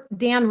for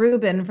Dan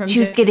Rubin from? She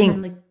was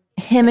getting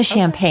him a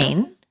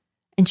champagne,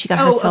 and she got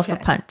herself a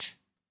punch.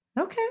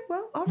 Okay,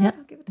 well, all right,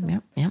 I'll give it to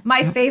her. Yep.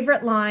 My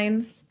favorite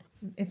line,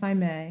 if I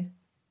may.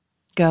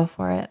 Go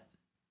for it.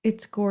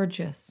 It's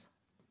gorgeous.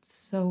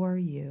 So are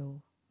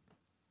you.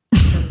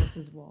 From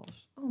Mrs. Walsh.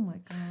 Oh my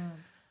God.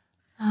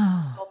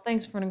 Oh. Well,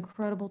 thanks for an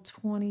incredible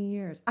 20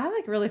 years.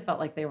 I really felt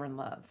like they were in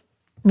love.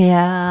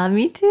 Yeah,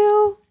 me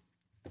too.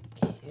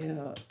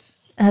 Cute.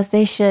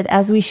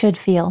 As we should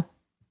feel.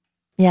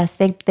 Yes,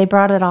 they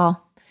brought it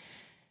all.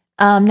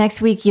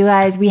 Next week, you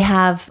guys, we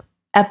have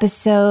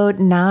episode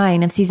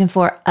 9 of season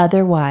 4,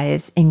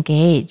 Otherwise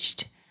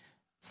Engaged.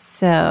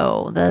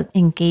 So the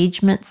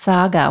engagement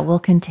saga will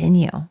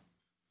continue. Do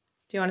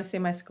you want to see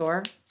my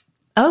score?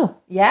 Oh,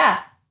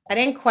 yeah. I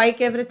didn't quite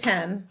give it a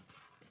 10.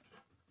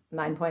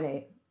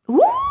 9.8.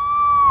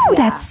 Ooh,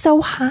 that's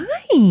so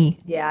high.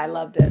 Yeah, I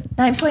loved it.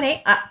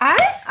 9.8.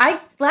 I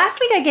last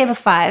week I gave a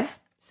 5.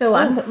 So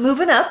I'm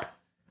moving up.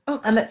 Oh,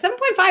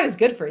 7.5 is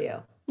good for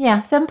you.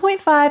 Yeah,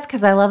 7.5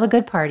 because I love a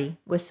good party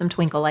with some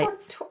twinkle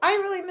lights. I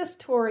really miss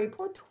Tori.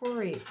 Poor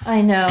Tori.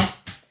 I know.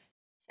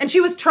 And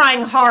she was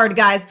trying hard,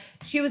 guys.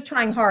 She was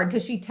trying hard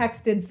because she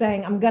texted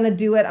saying, I'm going to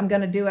do it. I'm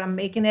going to do it. I'm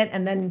making it.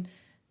 And then,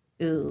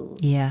 ew.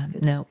 Yeah,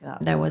 no,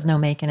 there was no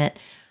making it.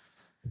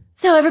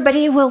 So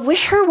everybody will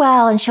wish her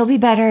well and she'll be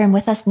better and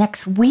with us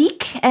next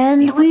week.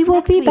 And we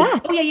will be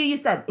back. Oh, yeah, you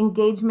said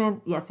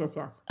engagement. Yes.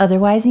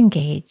 Otherwise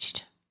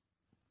Engaged.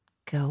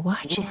 Go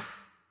watch it.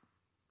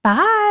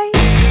 Bye.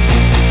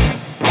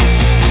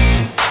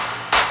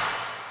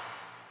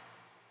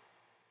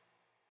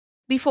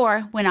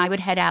 Before, when I would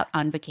head out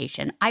on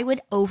vacation, I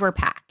would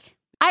overpack.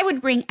 I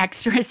would bring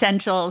extra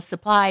essentials,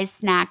 supplies,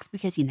 snacks,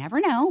 because you never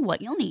know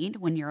what you'll need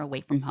when you're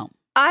away from home.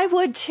 I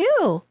would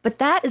too, but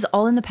that is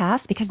all in the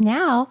past because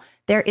now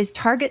there is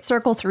Target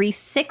Circle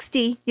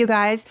 360, you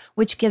guys,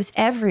 which gives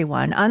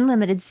everyone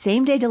unlimited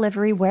same-day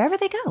delivery wherever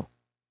they go.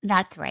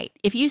 That's right.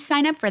 If you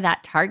sign up for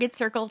that Target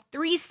Circle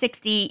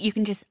 360, you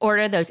can just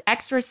order those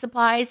extra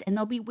supplies and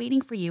they'll be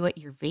waiting for you at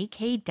your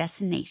vacay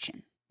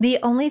destination. The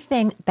only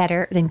thing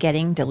better than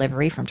getting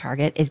delivery from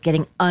Target is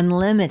getting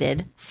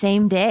unlimited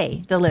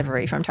same-day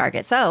delivery from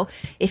Target. So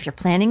if you're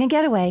planning a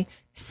getaway,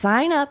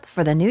 sign up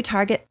for the new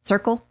Target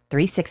Circle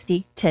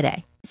 360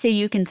 today. So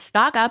you can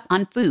stock up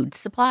on food,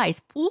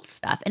 supplies, pool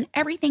stuff, and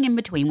everything in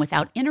between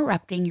without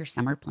interrupting your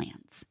summer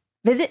plans.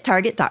 Visit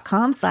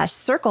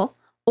target.com/circle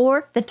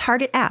or the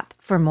Target app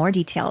for more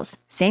details.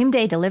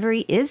 Same-day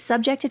delivery is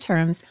subject to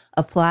terms,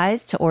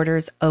 applies to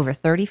orders over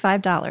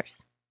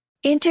 $35.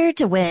 Enter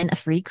to win a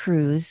free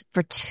cruise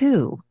for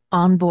 2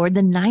 on board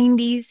the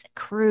 90s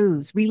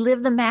cruise.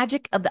 Relive the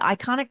magic of the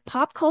iconic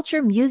pop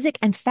culture, music,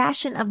 and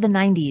fashion of the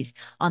 90s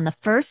on the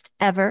first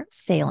ever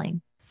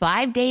sailing.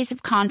 5 days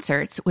of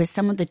concerts with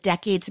some of the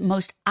decade's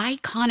most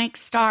iconic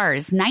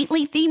stars,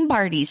 nightly theme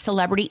parties,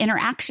 celebrity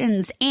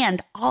interactions,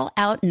 and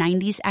all-out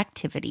 90s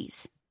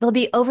activities. There'll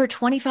be over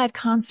 25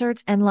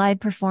 concerts and live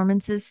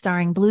performances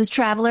starring Blues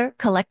Traveler,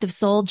 Collective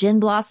Soul, Gin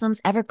Blossoms,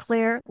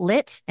 Everclear,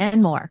 Lit,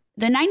 and more.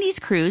 The 90s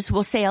cruise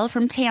will sail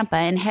from Tampa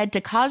and head to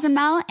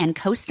Cozumel and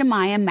Costa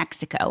Maya,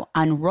 Mexico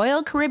on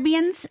Royal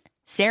Caribbean's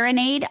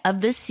Serenade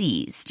of the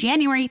Seas,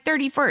 January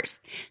 31st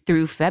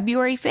through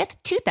February 5th,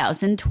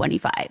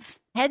 2025.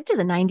 Head to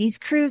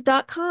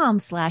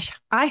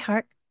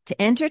the90scruise.com/iHeart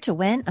to enter to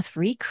win a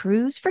free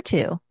cruise for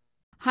 2.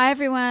 Hi,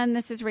 everyone.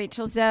 This is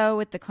Rachel Zoe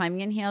with the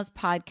Climbing in Heels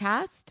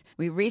podcast.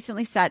 We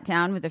recently sat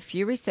down with a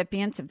few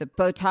recipients of the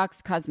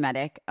Botox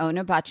Cosmetic,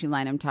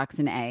 Onabotulinum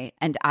Toxin A,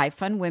 and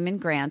iFund Women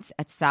grants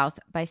at South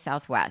by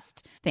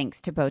Southwest,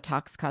 thanks to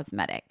Botox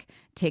Cosmetic.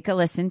 Take a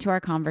listen to our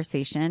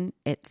conversation.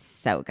 It's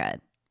so good.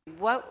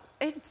 What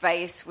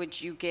advice would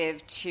you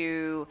give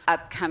to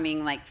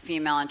upcoming like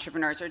female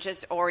entrepreneurs or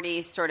just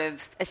already sort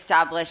of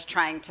established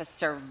trying to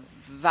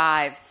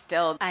survive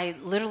still? I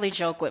literally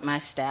joke with my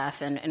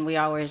staff and we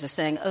always are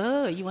saying,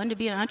 oh, you want to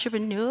be an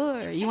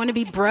entrepreneur? You want to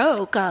be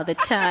broke all the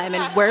time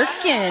and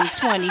working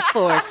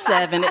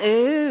 24/7.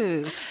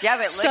 Ooh. Yeah,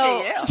 but look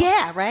at you.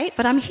 Yeah, right?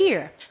 But I'm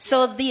here.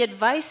 So the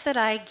advice that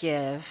I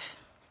give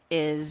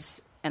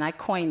is, and I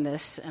coined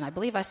this, and I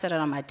believe I said it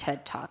on my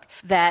TED Talk,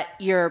 that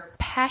your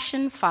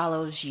passion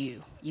follows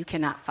you. You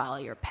cannot follow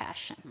your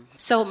passion.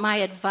 So my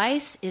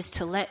advice is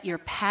to let your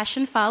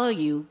passion follow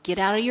you, get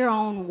out of your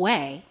own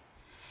way,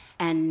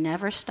 and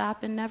never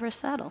stop and never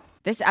settle.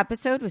 This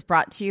episode was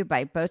brought to you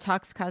by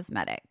Botox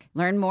Cosmetic.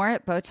 Learn more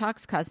at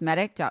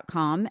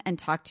BotoxCosmetic.com and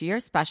talk to your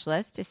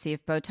specialist to see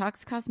if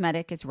Botox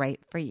Cosmetic is right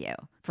for you.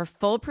 For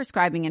full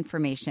prescribing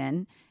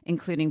information,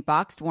 including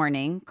boxed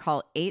warning,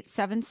 call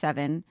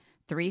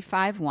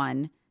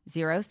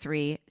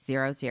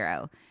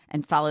 877-351-0300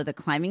 and follow the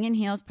Climbing in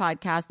Heels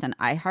podcast on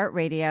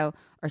iHeartRadio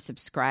or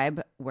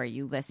subscribe where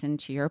you listen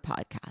to your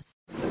podcast.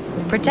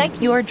 Protect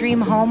your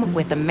dream home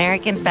with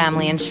American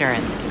Family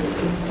Insurance.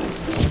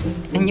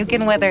 And you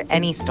can weather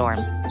any storm.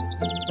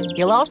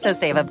 You'll also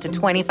save up to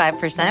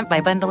 25%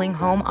 by bundling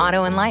home,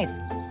 auto, and life.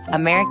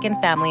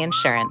 American Family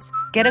Insurance.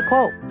 Get a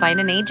quote. Find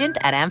an agent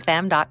at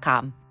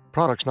amfam.com.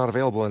 Products not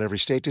available in every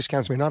state.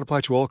 Discounts may not apply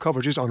to all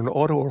coverages on an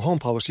auto or home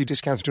policy.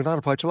 Discounts do not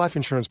apply to life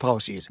insurance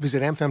policies.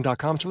 Visit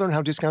amfam.com to learn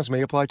how discounts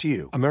may apply to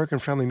you. American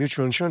Family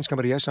Mutual Insurance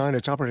Company, SI, and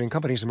its operating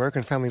companies,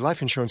 American Family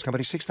Life Insurance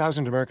Company,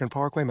 6000 American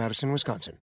Parkway, Madison, Wisconsin.